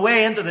caught him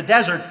away into the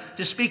desert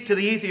to speak to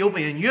the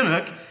Ethiopian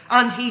eunuch,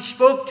 and he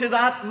spoke to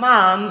that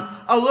man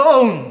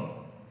alone.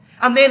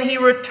 And then he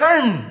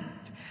returned,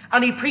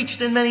 and he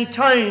preached in many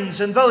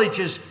towns and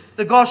villages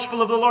the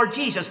gospel of the Lord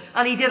Jesus,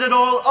 and he did it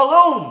all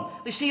alone.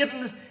 We see it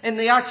in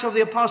the Acts of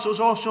the Apostles,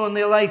 also in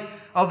the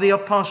life of the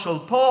Apostle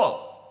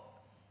Paul.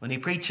 When he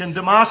preached in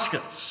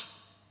Damascus,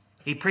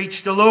 he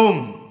preached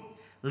alone.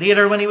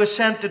 Later, when he was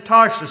sent to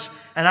Tarsus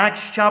in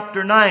Acts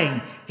chapter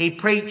 9, he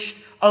preached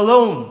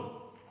alone.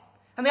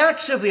 And the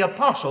Acts of the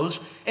Apostles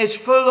is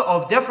full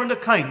of different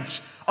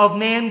accounts of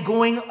men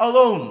going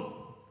alone.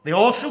 They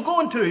also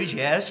go in twos,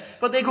 yes,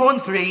 but they go in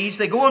threes,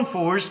 they go in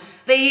fours,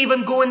 they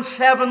even go in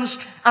sevens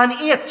and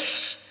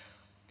eights.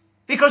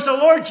 Because the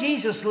Lord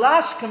Jesus'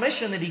 last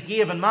commission that he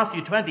gave in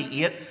Matthew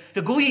 28,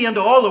 to go ye into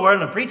all the world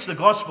and preach the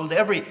gospel to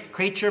every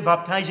creature,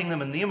 baptizing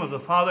them in the name of the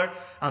Father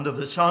and of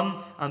the Son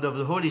and of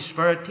the Holy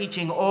Spirit,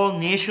 teaching all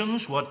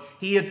nations what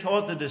he had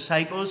taught the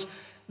disciples.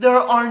 There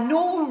are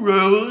no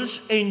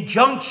rules,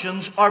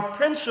 injunctions, or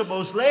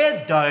principles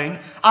laid down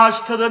as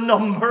to the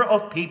number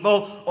of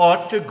people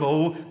ought to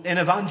go in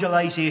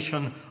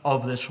evangelization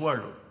of this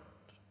world.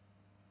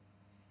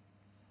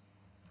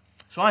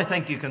 So I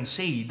think you can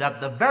see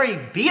that the very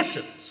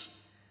basis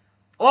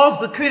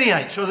of the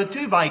Cooneyites, or the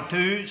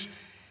 2x2s,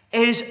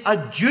 is a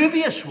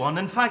dubious one.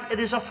 In fact, it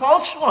is a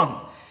false one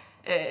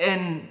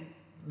in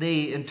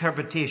the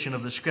interpretation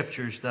of the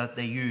Scriptures that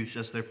they use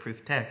as their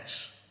proof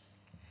texts.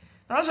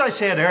 As I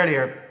said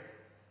earlier,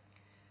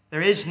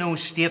 there is no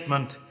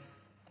statement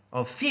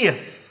of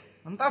faith.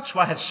 And that's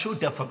why it's so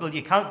difficult.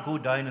 You can't go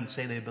down and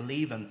say they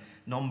believe in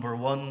number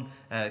one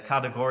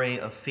category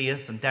of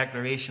faith and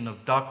declaration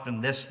of doctrine,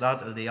 this,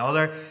 that, or the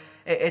other.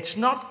 It's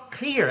not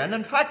clear. And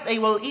in fact, they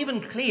will even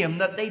claim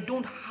that they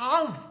don't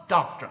have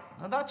doctrine.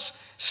 Now, that's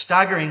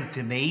staggering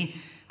to me.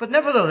 But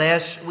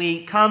nevertheless,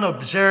 we can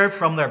observe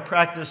from their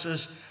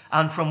practices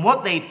and from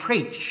what they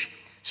preach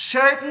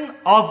certain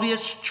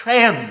obvious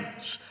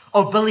trends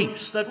of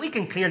beliefs that we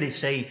can clearly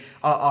say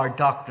are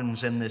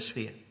doctrines in this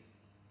faith.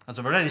 As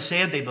I've already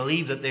said, they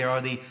believe that they are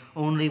the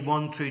only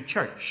one true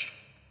church.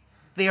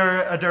 They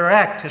are a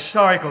direct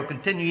historical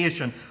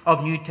continuation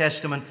of New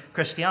Testament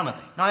Christianity.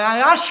 Now I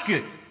ask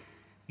you,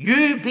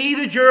 you be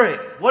the jury.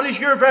 What is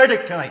your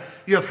verdict tonight?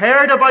 You have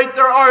heard about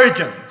their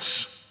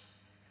origins.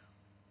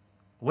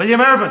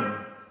 William Irvin,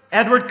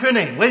 Edward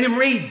Cooney, William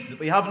Reed, that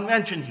we haven't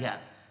mentioned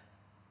yet.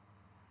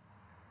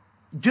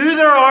 Do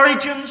their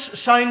origins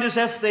sound as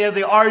if they are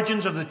the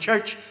origins of the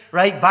church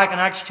right back in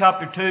Acts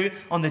chapter 2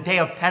 on the day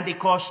of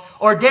Pentecost?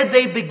 Or did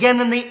they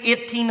begin in the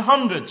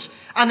 1800s?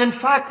 And in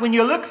fact, when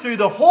you look through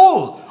the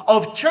whole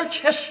of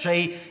church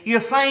history, you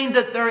find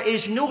that there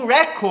is no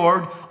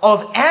record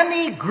of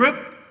any group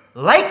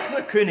like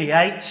the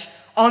Cooneyites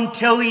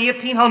until the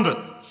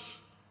 1800s.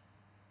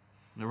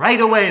 And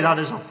right away, that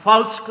is a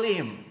false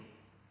claim.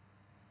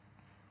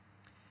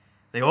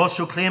 They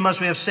also claim, as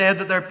we have said,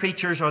 that their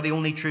preachers are the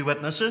only true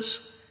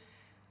witnesses.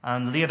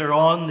 And later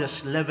on,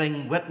 this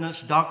living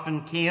witness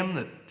doctrine came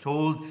that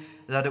told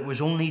that it was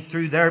only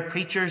through their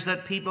preachers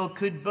that people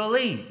could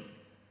believe.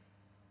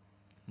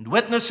 And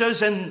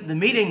witnesses in the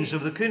meetings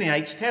of the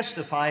Cooneyites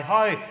testify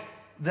how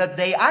that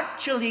they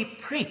actually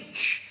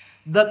preach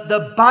that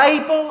the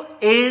Bible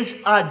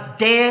is a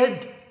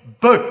dead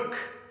book.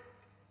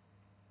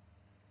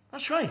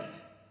 That's right.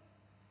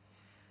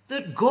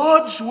 That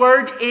God's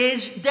Word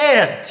is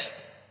dead.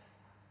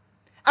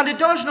 And it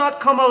does not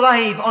come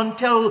alive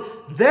until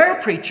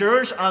their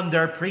preachers, and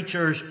their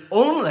preachers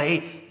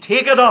only,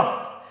 take it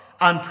up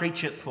and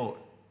preach it forth.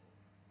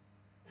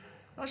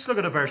 Let's look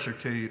at a verse or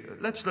two.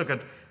 Let's look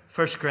at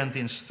 1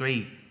 Corinthians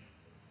 3.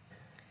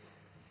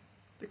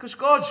 Because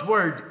God's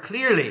Word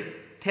clearly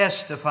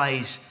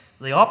testifies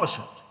the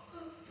opposite.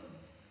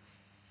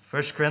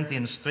 1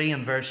 Corinthians 3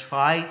 and verse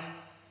 5.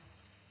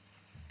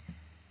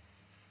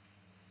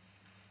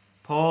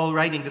 Paul,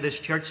 writing to this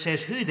church,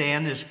 says, "Who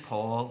then is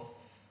Paul?"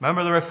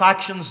 Remember there were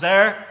factions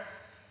there?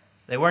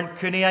 They weren't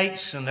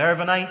Cooneyites and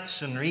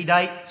Irvinites and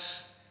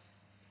Reedites,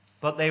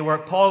 but they were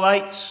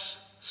Paulites,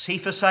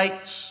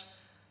 Cephasites,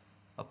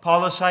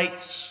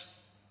 Apollosites,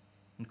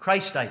 and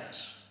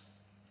Christites.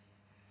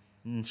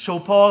 And so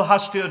Paul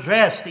has to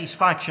address these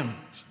factions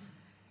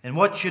in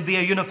what should be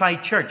a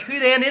unified church. Who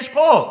then is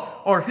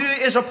Paul? Or who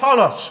is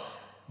Apollos?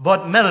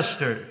 But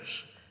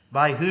ministers,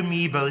 by whom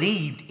ye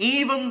believed,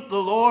 even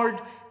the Lord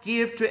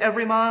gave to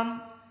every man.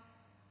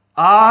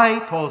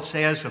 I, Paul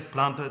says, have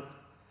planted,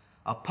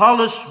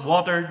 Apollos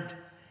watered,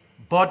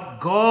 but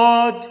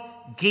God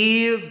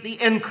gave the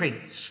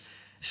increase.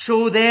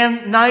 So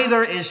then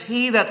neither is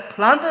he that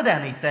planted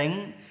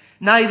anything,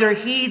 neither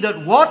he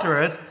that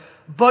watereth,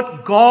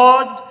 but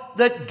God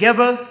that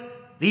giveth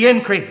the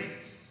increase.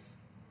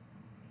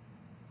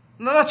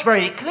 Now that's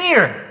very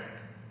clear.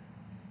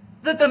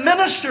 That the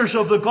ministers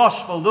of the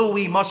gospel, though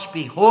we must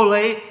be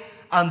holy,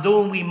 and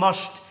though we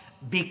must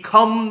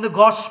become the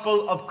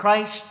gospel of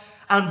Christ,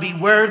 and be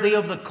worthy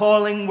of the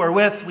calling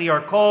wherewith we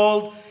are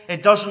called.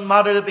 It doesn't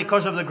matter that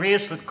because of the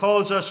grace that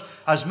calls us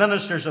as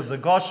ministers of the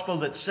gospel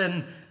that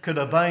sin could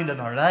abound in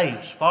our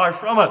lives. Far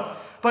from it.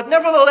 But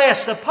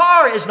nevertheless, the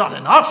power is not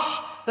in us.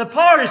 The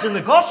power is in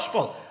the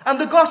gospel. And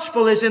the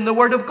gospel is in the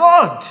Word of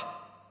God.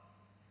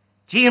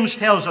 James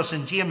tells us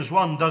in James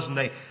 1, doesn't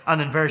he?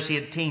 And in verse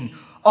 18,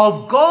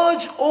 of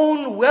God's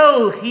own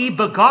will he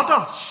begot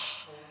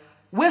us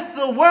with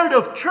the word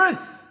of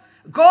truth.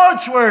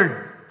 God's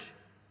word.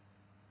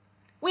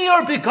 We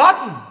are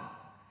begotten.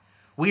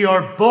 We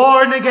are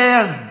born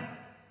again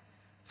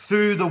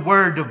through the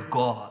Word of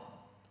God.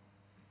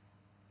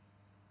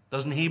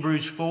 Doesn't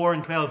Hebrews 4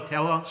 and 12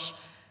 tell us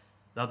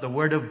that the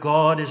Word of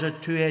God is a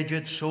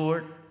two-edged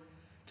sword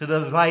to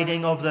the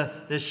dividing of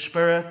the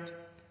spirit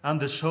and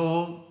the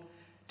soul,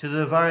 to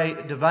the very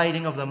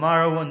dividing of the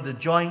marrow and the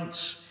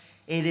joints?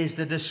 It is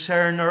the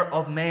discerner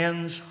of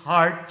men's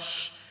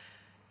hearts.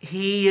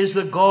 He is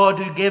the God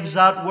who gives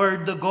that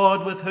word, the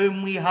God with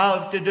whom we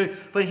have to do.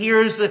 But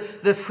here's the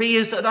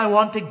phrase that I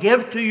want to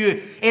give to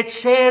you. It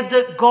said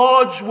that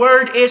God's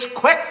word is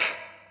quick.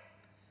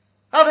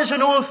 That is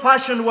an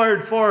old-fashioned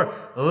word for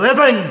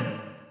living.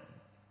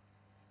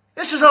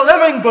 This is a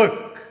living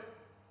book.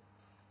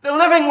 The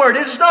living word.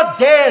 It is not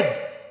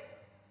dead.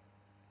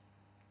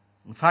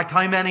 In fact,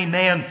 how many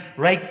men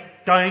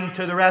right down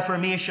to the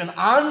Reformation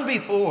and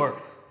before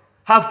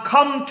have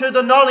come to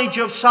the knowledge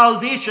of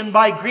salvation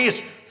by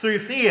grace through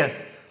faith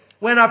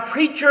when a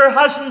preacher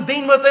hasn't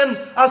been within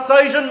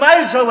 1,000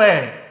 miles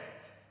away?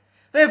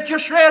 They've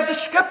just read the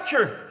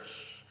Scriptures.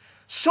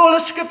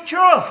 Sola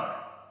Scriptura.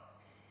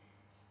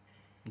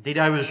 Indeed,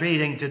 I was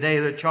reading today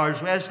that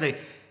Charles Wesley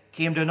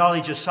came to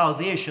knowledge of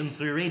salvation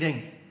through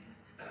reading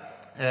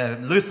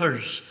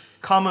Luther's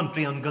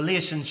commentary on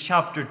Galatians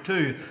chapter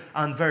 2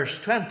 and verse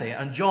 20.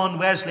 And John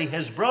Wesley,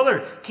 his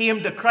brother,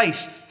 came to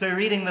Christ through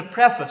reading the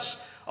preface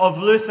of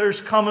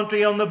Luther's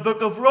commentary on the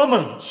book of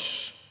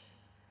Romans.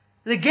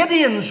 The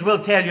Gideons will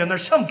tell you, and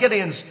there's some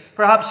Gideons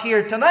perhaps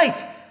here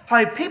tonight,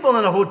 how people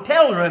in a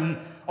hotel room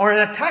or in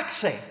a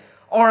taxi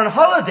or on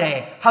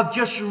holiday have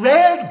just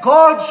read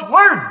God's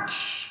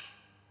words.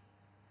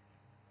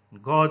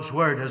 God's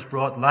word has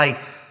brought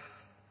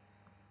life.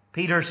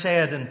 Peter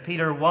said in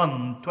Peter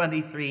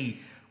 1:23,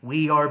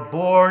 we are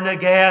born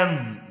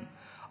again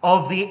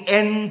of the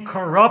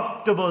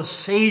incorruptible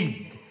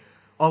seed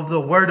of the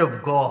Word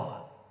of God.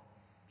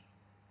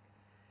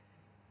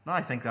 Now,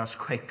 I think that's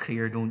quite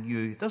clear, don't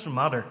you? It doesn't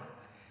matter.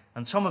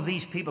 And some of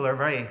these people are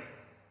very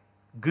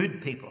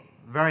good people,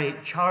 very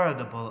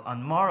charitable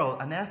and moral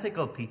and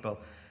ethical people.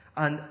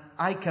 And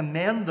I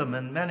commend them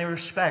in many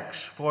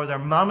respects for their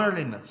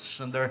mannerliness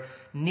and their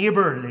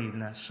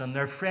neighbourliness and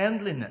their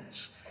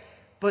friendliness.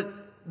 But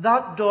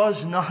that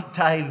does not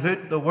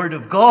dilute the Word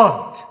of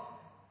God.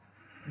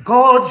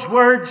 God's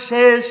Word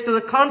says to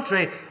the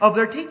contrary of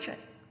their teaching.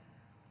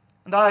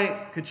 And I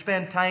could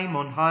spend time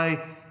on how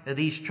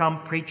these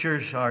Trump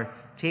preachers are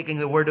taking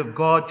the Word of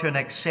God to an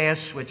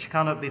excess which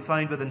cannot be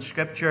found within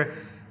Scripture,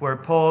 where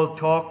Paul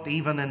talked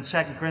even in 2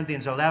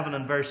 Corinthians 11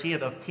 and verse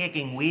 8 of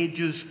taking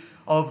wages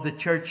of the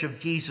Church of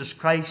Jesus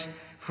Christ.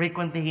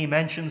 Frequently he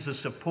mentions the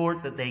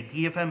support that they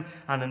gave him,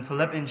 and in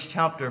Philippians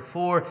chapter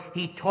 4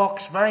 he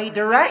talks very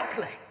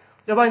directly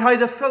about how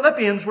the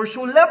Philippians were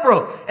so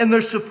liberal in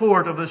their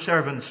support of the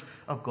servants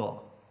of God.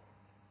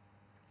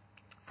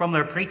 From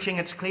their preaching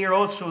it's clear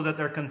also that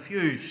they're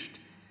confused,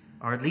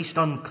 or at least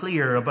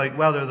unclear, about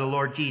whether the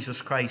Lord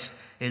Jesus Christ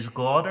is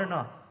God or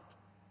not.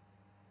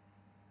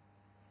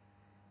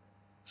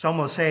 Some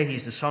will say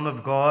he's the Son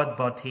of God,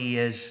 but he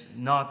is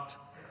not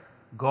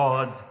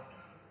God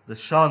the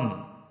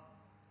Son.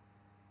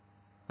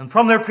 And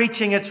from their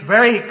preaching it's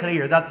very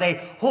clear that they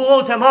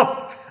hold him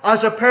up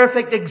as a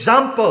perfect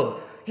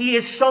example. He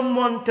is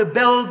someone to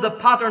build the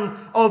pattern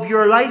of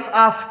your life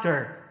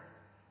after.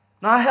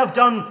 Now, I have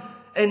done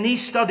in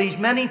these studies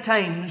many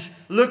times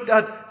looked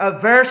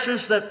at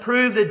verses that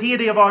prove the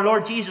deity of our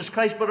Lord Jesus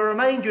Christ, but I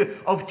remind you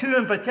of two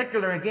in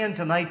particular again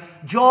tonight.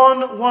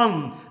 John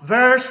 1,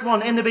 verse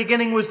 1, in the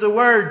beginning was the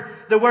Word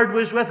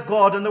was with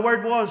God, and the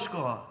Word was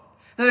God.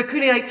 Now the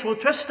Cooneyites will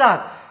twist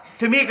that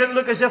to make it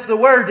look as if the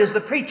Word is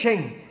the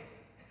preaching.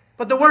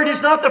 But the Word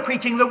is not the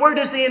preaching, the Word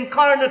is the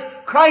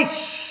incarnate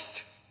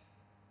Christ.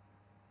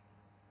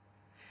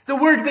 The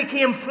Word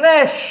became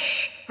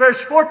flesh,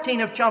 verse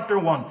 14 of chapter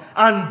 1,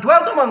 and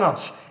dwelt among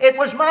us. It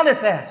was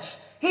manifest.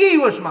 He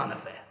was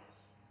manifest.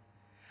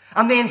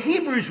 And then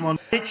Hebrews 1,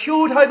 it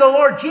showed how the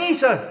Lord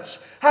Jesus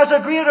has a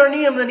greater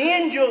name than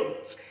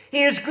angels.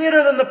 He is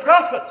greater than the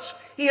prophets.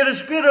 He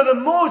is greater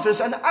than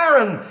Moses and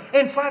Aaron.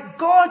 In fact,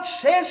 God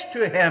says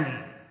to him,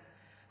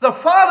 the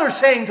Father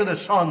saying to the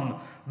Son,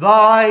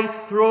 "Thy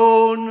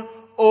throne,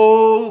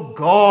 O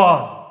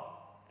God,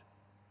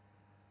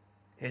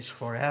 is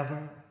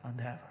forever and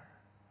ever."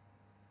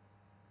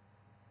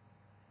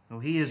 No,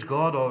 he is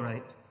God, all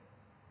right.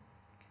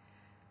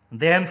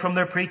 And then from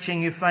their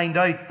preaching you find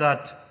out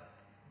that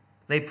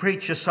they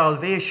preach a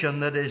salvation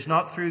that is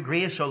not through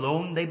grace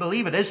alone. They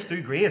believe it is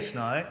through grace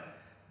now.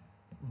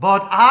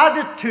 But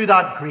added to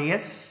that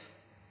grace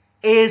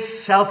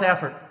is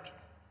self-effort.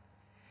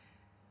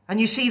 And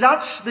you see,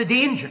 that's the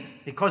danger.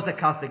 Because the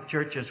Catholic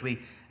Church, as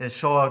we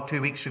saw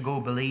 2 weeks ago,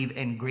 believe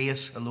in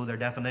grace, although their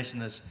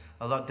definition is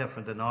a lot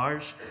different than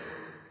ours.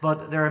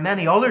 But there are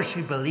many others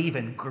who believe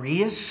in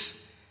grace.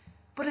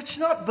 But it's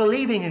not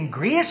believing in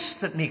grace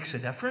that makes a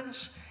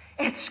difference.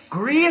 It's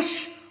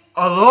grace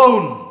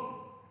alone.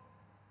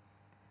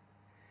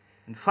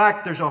 In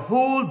fact, there's a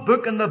whole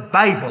book in the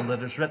Bible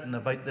that is written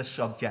about this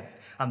subject,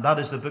 and that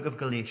is the book of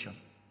Galatians.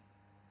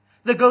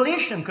 The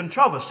Galatian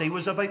controversy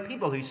was about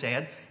people who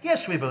said,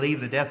 yes, we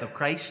believe the death of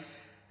Christ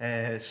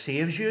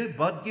saves you,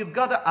 but you've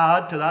got to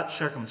add to that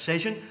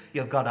circumcision,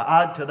 you've got to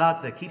add to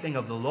that the keeping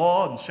of the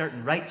law and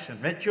certain rites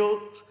and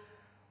rituals.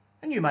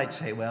 And you might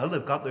say, well,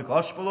 they've got the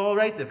gospel all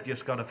right, they've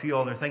just got a few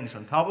other things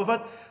on top of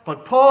it.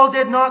 But Paul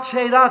did not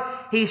say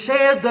that. He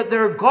said that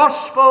their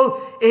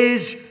gospel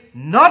is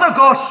not a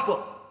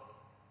gospel.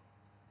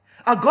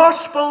 A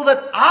gospel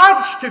that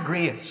adds to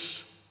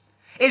grace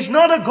is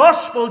not a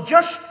gospel,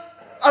 just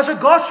as a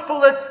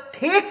gospel that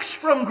takes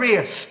from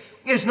grace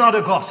is not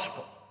a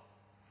gospel.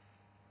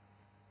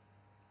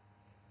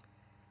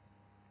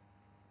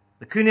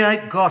 The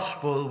Cooneyite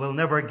gospel will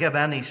never give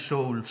any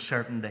soul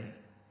certainty.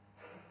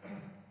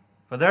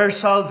 For their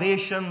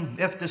salvation,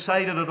 if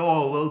decided at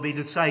all, will be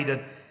decided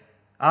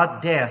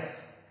at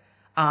death.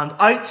 And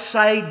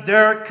outside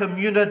their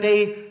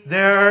community,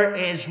 there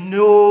is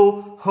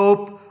no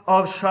hope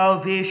of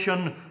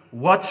salvation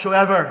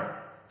whatsoever.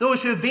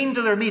 Those who have been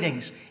to their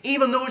meetings,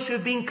 even those who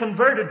have been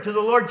converted to the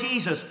Lord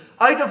Jesus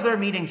out of their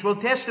meetings, will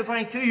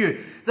testify to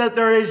you that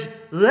there is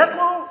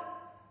little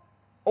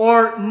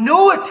or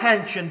no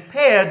attention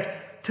paid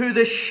to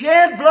the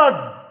shed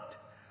blood,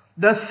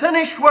 the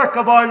finished work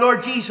of our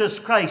Lord Jesus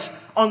Christ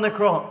on the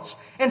cross.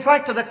 In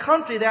fact, to the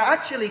contrary, they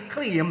actually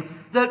claim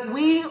that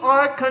we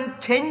are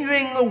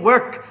continuing the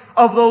work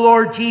of the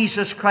Lord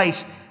Jesus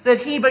Christ that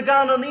he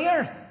began on the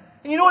earth.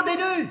 And you know what they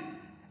do?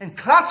 In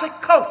classic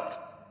cult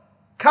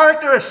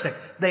characteristic,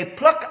 they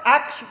pluck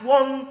Acts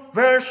 1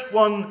 verse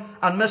 1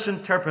 and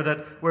misinterpret it,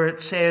 where it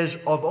says,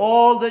 of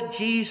all that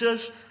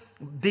Jesus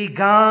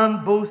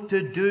began both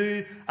to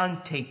do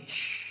and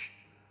teach.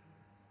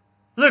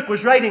 Luke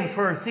was writing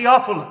for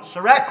Theophilus,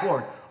 a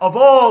record of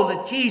all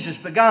that Jesus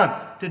began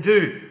to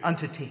do and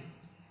to teach.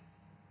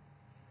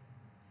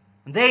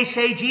 And they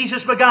say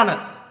Jesus began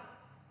it.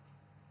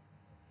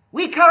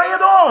 We carry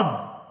it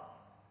on.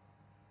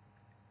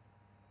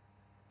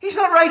 He's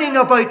not writing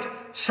about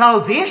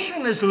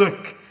salvation as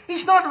Luke.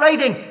 He's not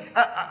writing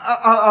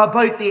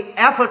about the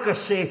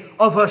efficacy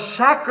of a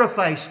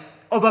sacrifice,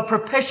 of a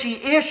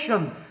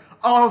propitiation,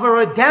 of a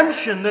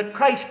redemption that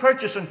Christ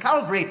purchased on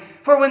Calvary.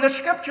 For when the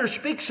Scripture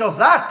speaks of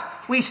that,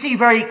 we see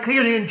very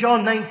clearly in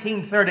John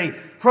 19:30,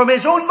 from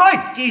his own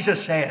mouth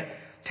Jesus said,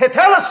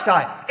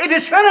 "Tetelestai," it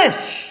is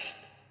finished.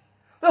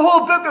 The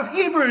whole book of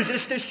Hebrews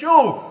is to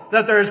show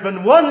that there has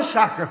been one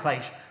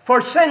sacrifice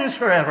for sins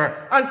forever,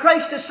 and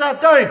Christ has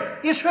sat down.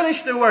 He has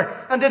finished the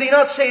work. And did he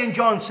not say in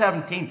John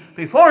 17,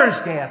 before his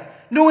death,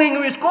 knowing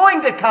he was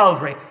going to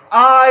Calvary,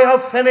 "I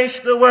have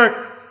finished the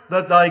work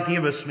that thou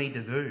gavest me to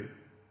do"?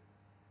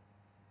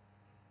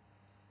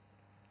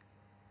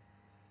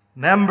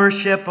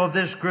 Membership of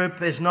this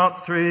group is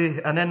not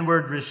through an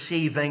inward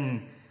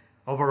receiving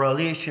of a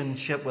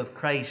relationship with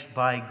Christ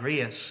by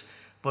grace,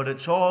 but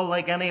it's all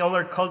like any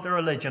other cult or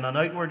religion, an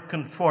outward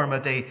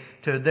conformity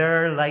to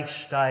their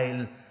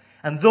lifestyle.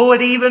 And though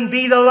it even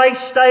be the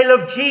lifestyle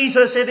of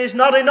Jesus, it is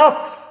not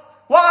enough.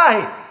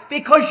 Why?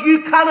 Because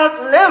you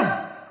cannot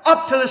live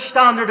up to the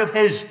standard of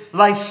his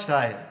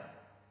lifestyle.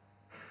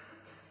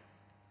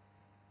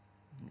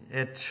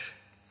 It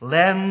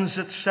lends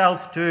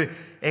itself to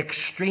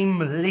extreme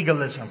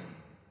legalism.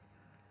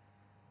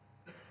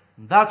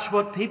 That's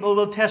what people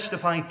will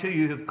testify to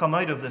you who've come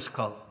out of this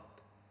cult.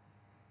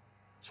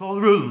 It's all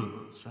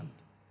rules and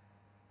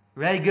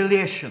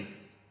regulation.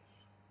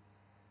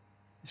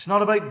 It's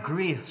not about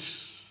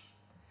grace.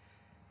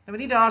 And we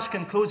need to ask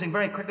in closing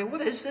very quickly,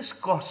 what is this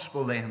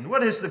gospel then?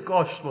 What is the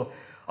gospel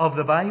of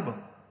the Bible?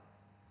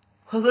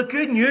 Well, the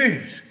good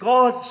news,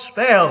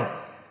 gospel,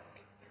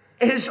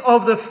 is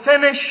of the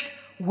finished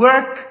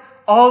work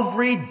of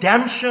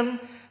redemption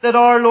that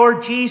our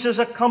Lord Jesus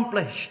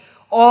accomplished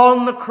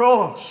on the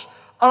cross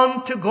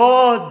unto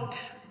God.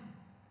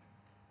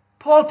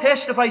 Paul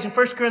testifies in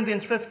 1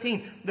 Corinthians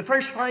 15, the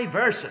first 5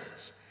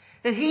 verses,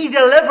 that he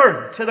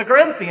delivered to the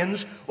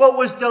Corinthians what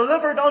was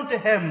delivered unto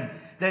him,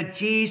 that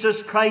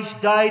Jesus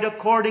Christ died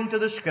according to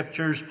the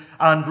Scriptures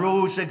and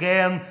rose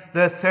again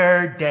the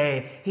 3rd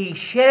day. He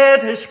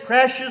shed his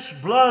precious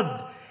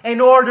blood in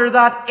order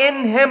that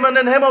in him and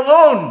in him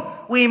alone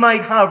we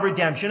might have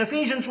redemption.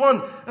 Ephesians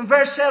 1 and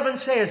verse 7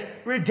 says,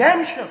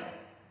 redemption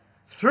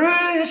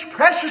through his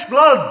precious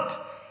blood,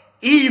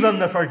 even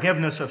the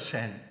forgiveness of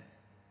sin.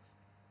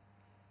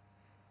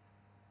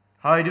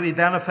 How do we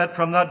benefit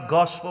from that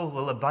gospel?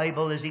 Well, the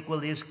Bible is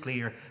equally as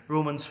clear.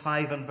 Romans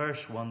 5 and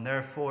verse 1.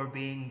 Therefore,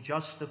 being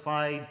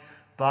justified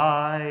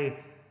by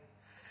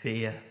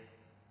faith,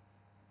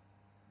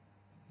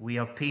 we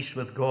have peace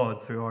with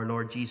God through our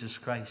Lord Jesus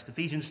Christ.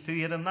 Ephesians 2,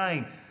 8 and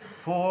 9.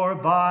 For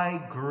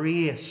by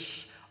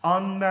grace,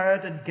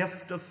 unmerited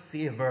gift of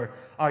favour,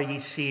 are ye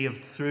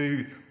saved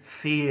through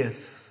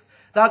faith.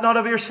 That not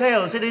of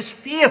yourselves. It is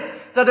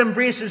faith that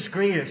embraces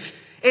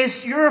grace.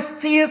 It's your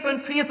faith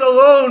and faith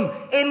alone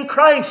in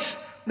Christ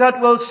that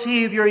will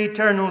save your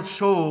eternal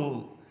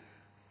soul.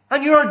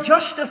 And you are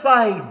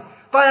justified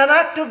by an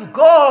act of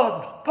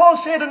God. Paul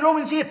said in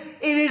Romans 8,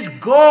 it is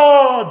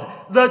God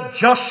that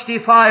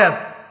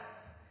justifieth.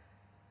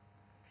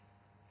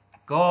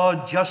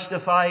 God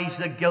justifies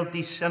the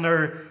guilty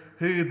sinner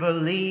who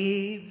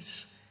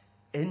believes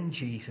in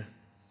Jesus.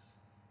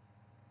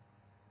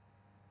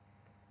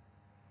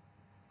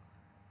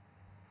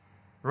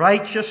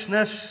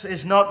 Righteousness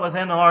is not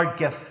within our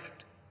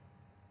gift.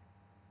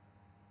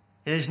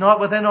 It is not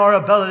within our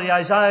ability.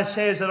 Isaiah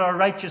says that our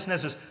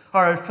righteousnesses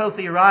are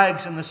filthy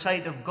rags in the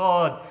sight of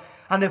God.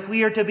 And if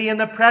we are to be in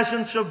the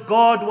presence of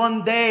God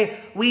one day,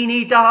 we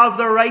need to have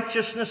the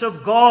righteousness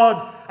of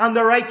God. And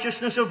the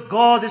righteousness of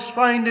God is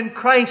found in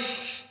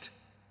Christ.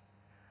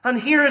 And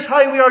here is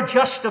how we are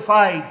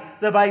justified,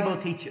 the Bible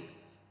teaches.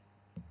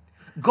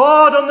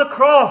 God on the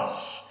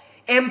cross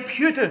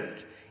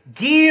imputed,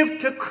 gave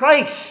to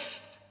Christ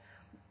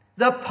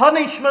the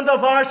punishment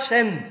of our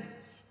sin,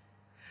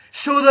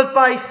 so that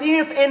by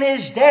faith in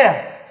his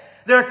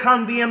death there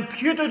can be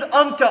imputed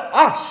unto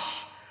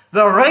us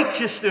the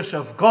righteousness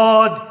of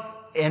God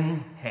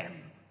in him.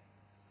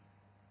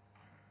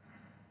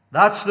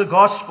 That's the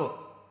gospel.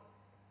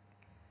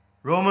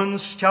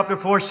 Romans chapter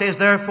 4 says,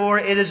 therefore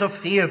it is of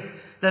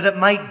faith, that it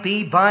might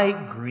be by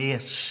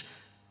grace,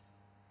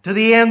 to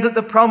the end that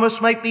the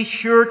promise might be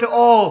sure to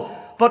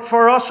all, but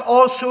for us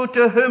also,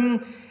 to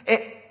whom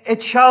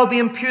it shall be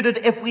imputed,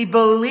 if we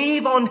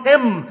believe on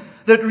him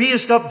that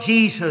raised up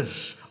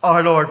Jesus,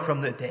 our Lord, from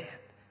the dead.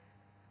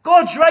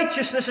 God's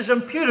righteousness is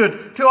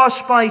imputed to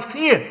us by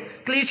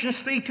faith.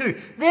 Galatians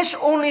 3:2. This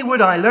only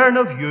would I learn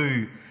of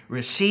you.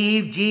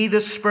 Received ye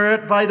the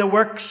Spirit by the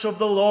works of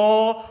the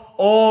law,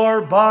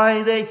 or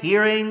by the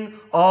hearing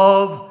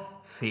of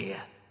faith?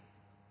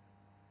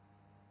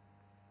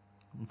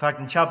 In fact,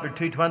 in chapter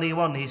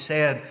 2:21, he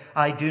said,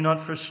 I do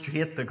not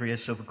frustrate the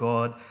grace of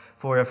God.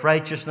 For if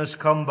righteousness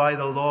come by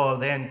the law,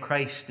 then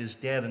Christ is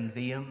dead in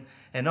vain.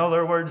 In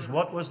other words,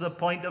 what was the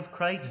point of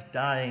Christ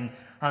dying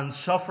and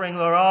suffering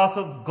the wrath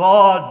of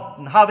God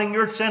and having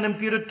your sin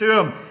imputed to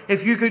him,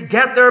 if you could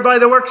get there by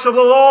the works of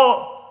the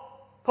law?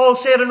 Paul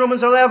said in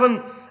Romans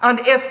 11, and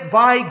if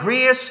by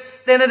grace,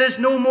 then it is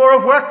no more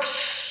of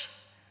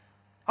works.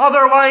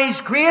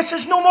 Otherwise, grace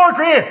is no more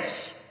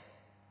grace.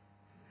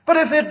 But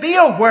if it be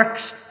of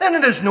works, then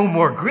it is no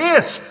more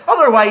grace.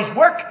 Otherwise,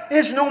 work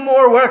is no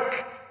more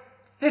work.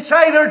 It's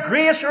either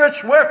grace or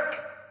it's work.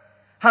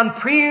 And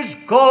praise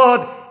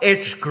God,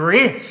 it's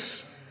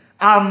grace.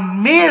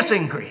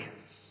 Amazing grace.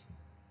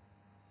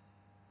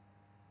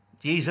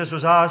 Jesus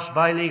was asked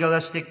by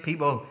legalistic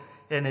people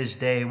in his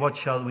day, what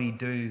shall we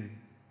do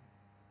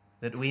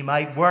that we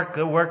might work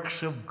the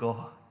works of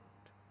God?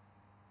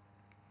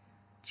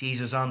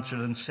 Jesus answered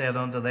and said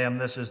unto them,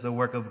 this is the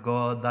work of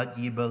God, that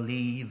ye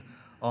believe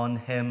on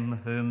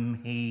him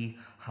whom he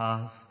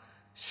hath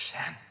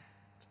sent.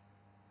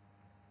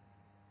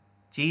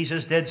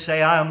 Jesus did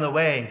say, I am the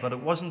way, but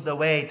it wasn't the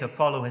way to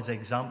follow his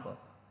example.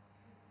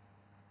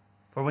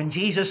 For when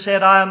Jesus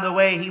said, I am the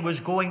way, he was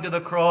going to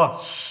the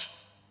cross.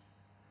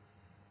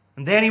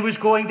 And then he was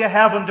going to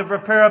heaven to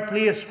prepare a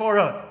place for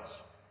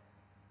us.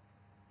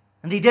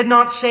 And he did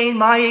not say,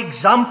 my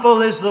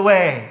example is the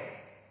way,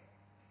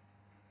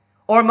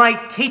 or my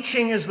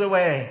teaching is the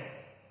way,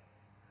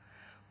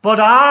 but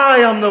I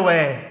am the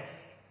way.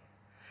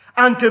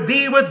 And to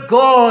be with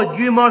God,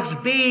 you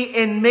must be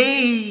in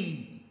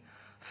me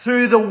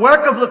through the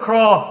work of the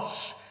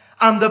cross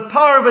and the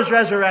power of his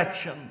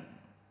resurrection.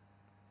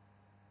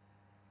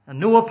 And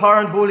no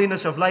apparent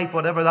holiness of life,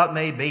 whatever that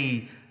may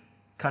be,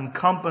 can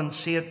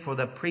compensate for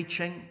the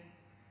preaching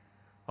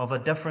of a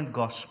different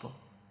gospel.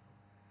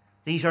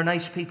 These are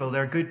nice people,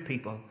 they're good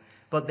people,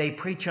 but they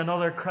preach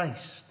another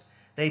Christ.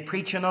 They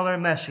preach another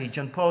message.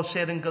 And Paul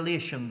said in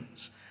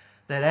Galatians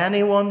that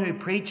anyone who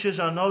preaches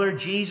another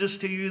Jesus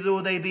to you,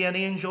 though they be an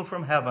angel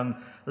from heaven,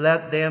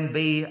 let them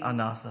be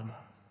anathema.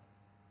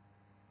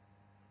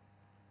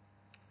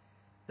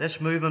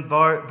 This movement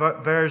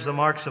bears the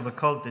marks of a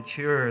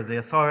culture, the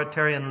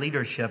authoritarian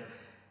leadership,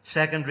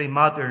 secondary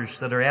matters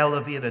that are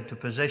elevated to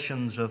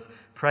positions of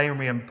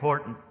primary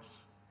importance,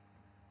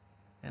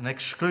 an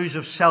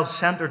exclusive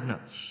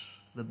self-centeredness,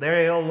 that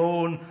they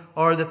alone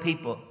are the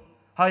people,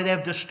 how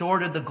they've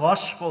distorted the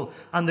gospel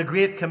and the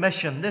Great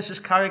Commission. This is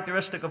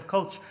characteristic of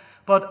cults.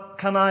 But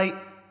can I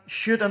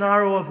shoot an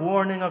arrow of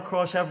warning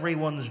across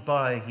everyone's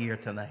bow here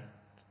tonight?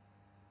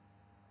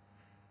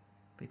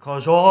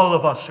 Because all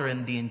of us are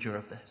in danger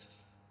of this.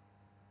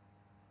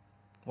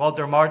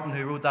 Walter Martin,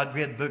 who wrote that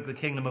great book, The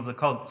Kingdom of the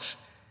Cults,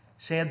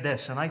 said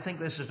this, and I think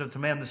this is a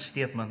tremendous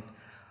statement.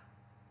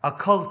 A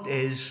cult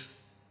is,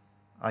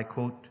 I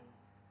quote,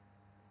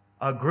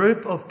 a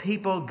group of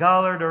people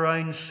gathered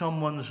around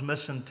someone's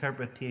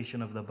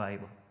misinterpretation of the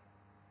Bible.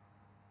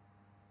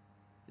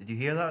 Did you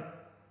hear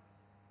that?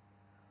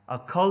 A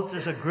cult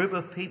is a group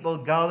of people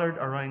gathered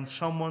around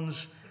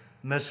someone's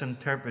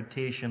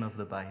misinterpretation of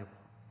the Bible.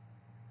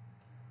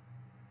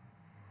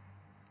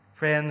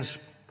 Friends,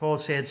 Paul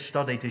said,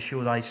 study to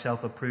show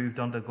thyself approved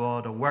unto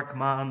God, a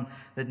workman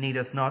that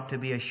needeth not to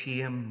be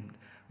ashamed,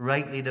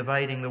 rightly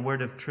dividing the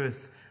word of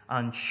truth,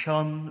 and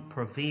shun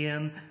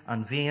profane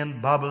and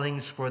vain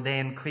babblings, for they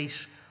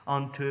increase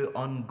unto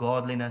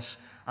ungodliness,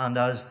 and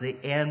as the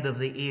end of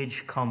the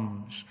age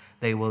comes,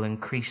 they will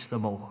increase the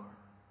more.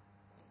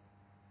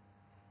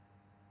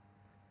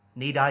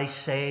 Need I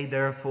say,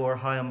 therefore,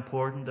 how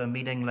important a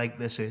meeting like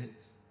this is?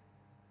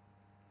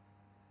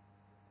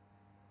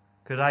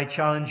 Could I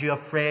challenge you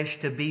afresh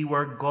to be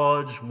where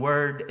God's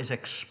word is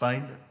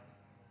expounded,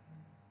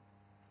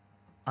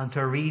 and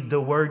to read the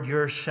word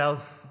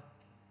yourself,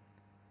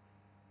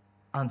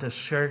 and to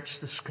search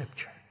the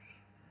scriptures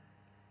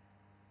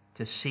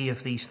to see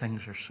if these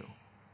things are so?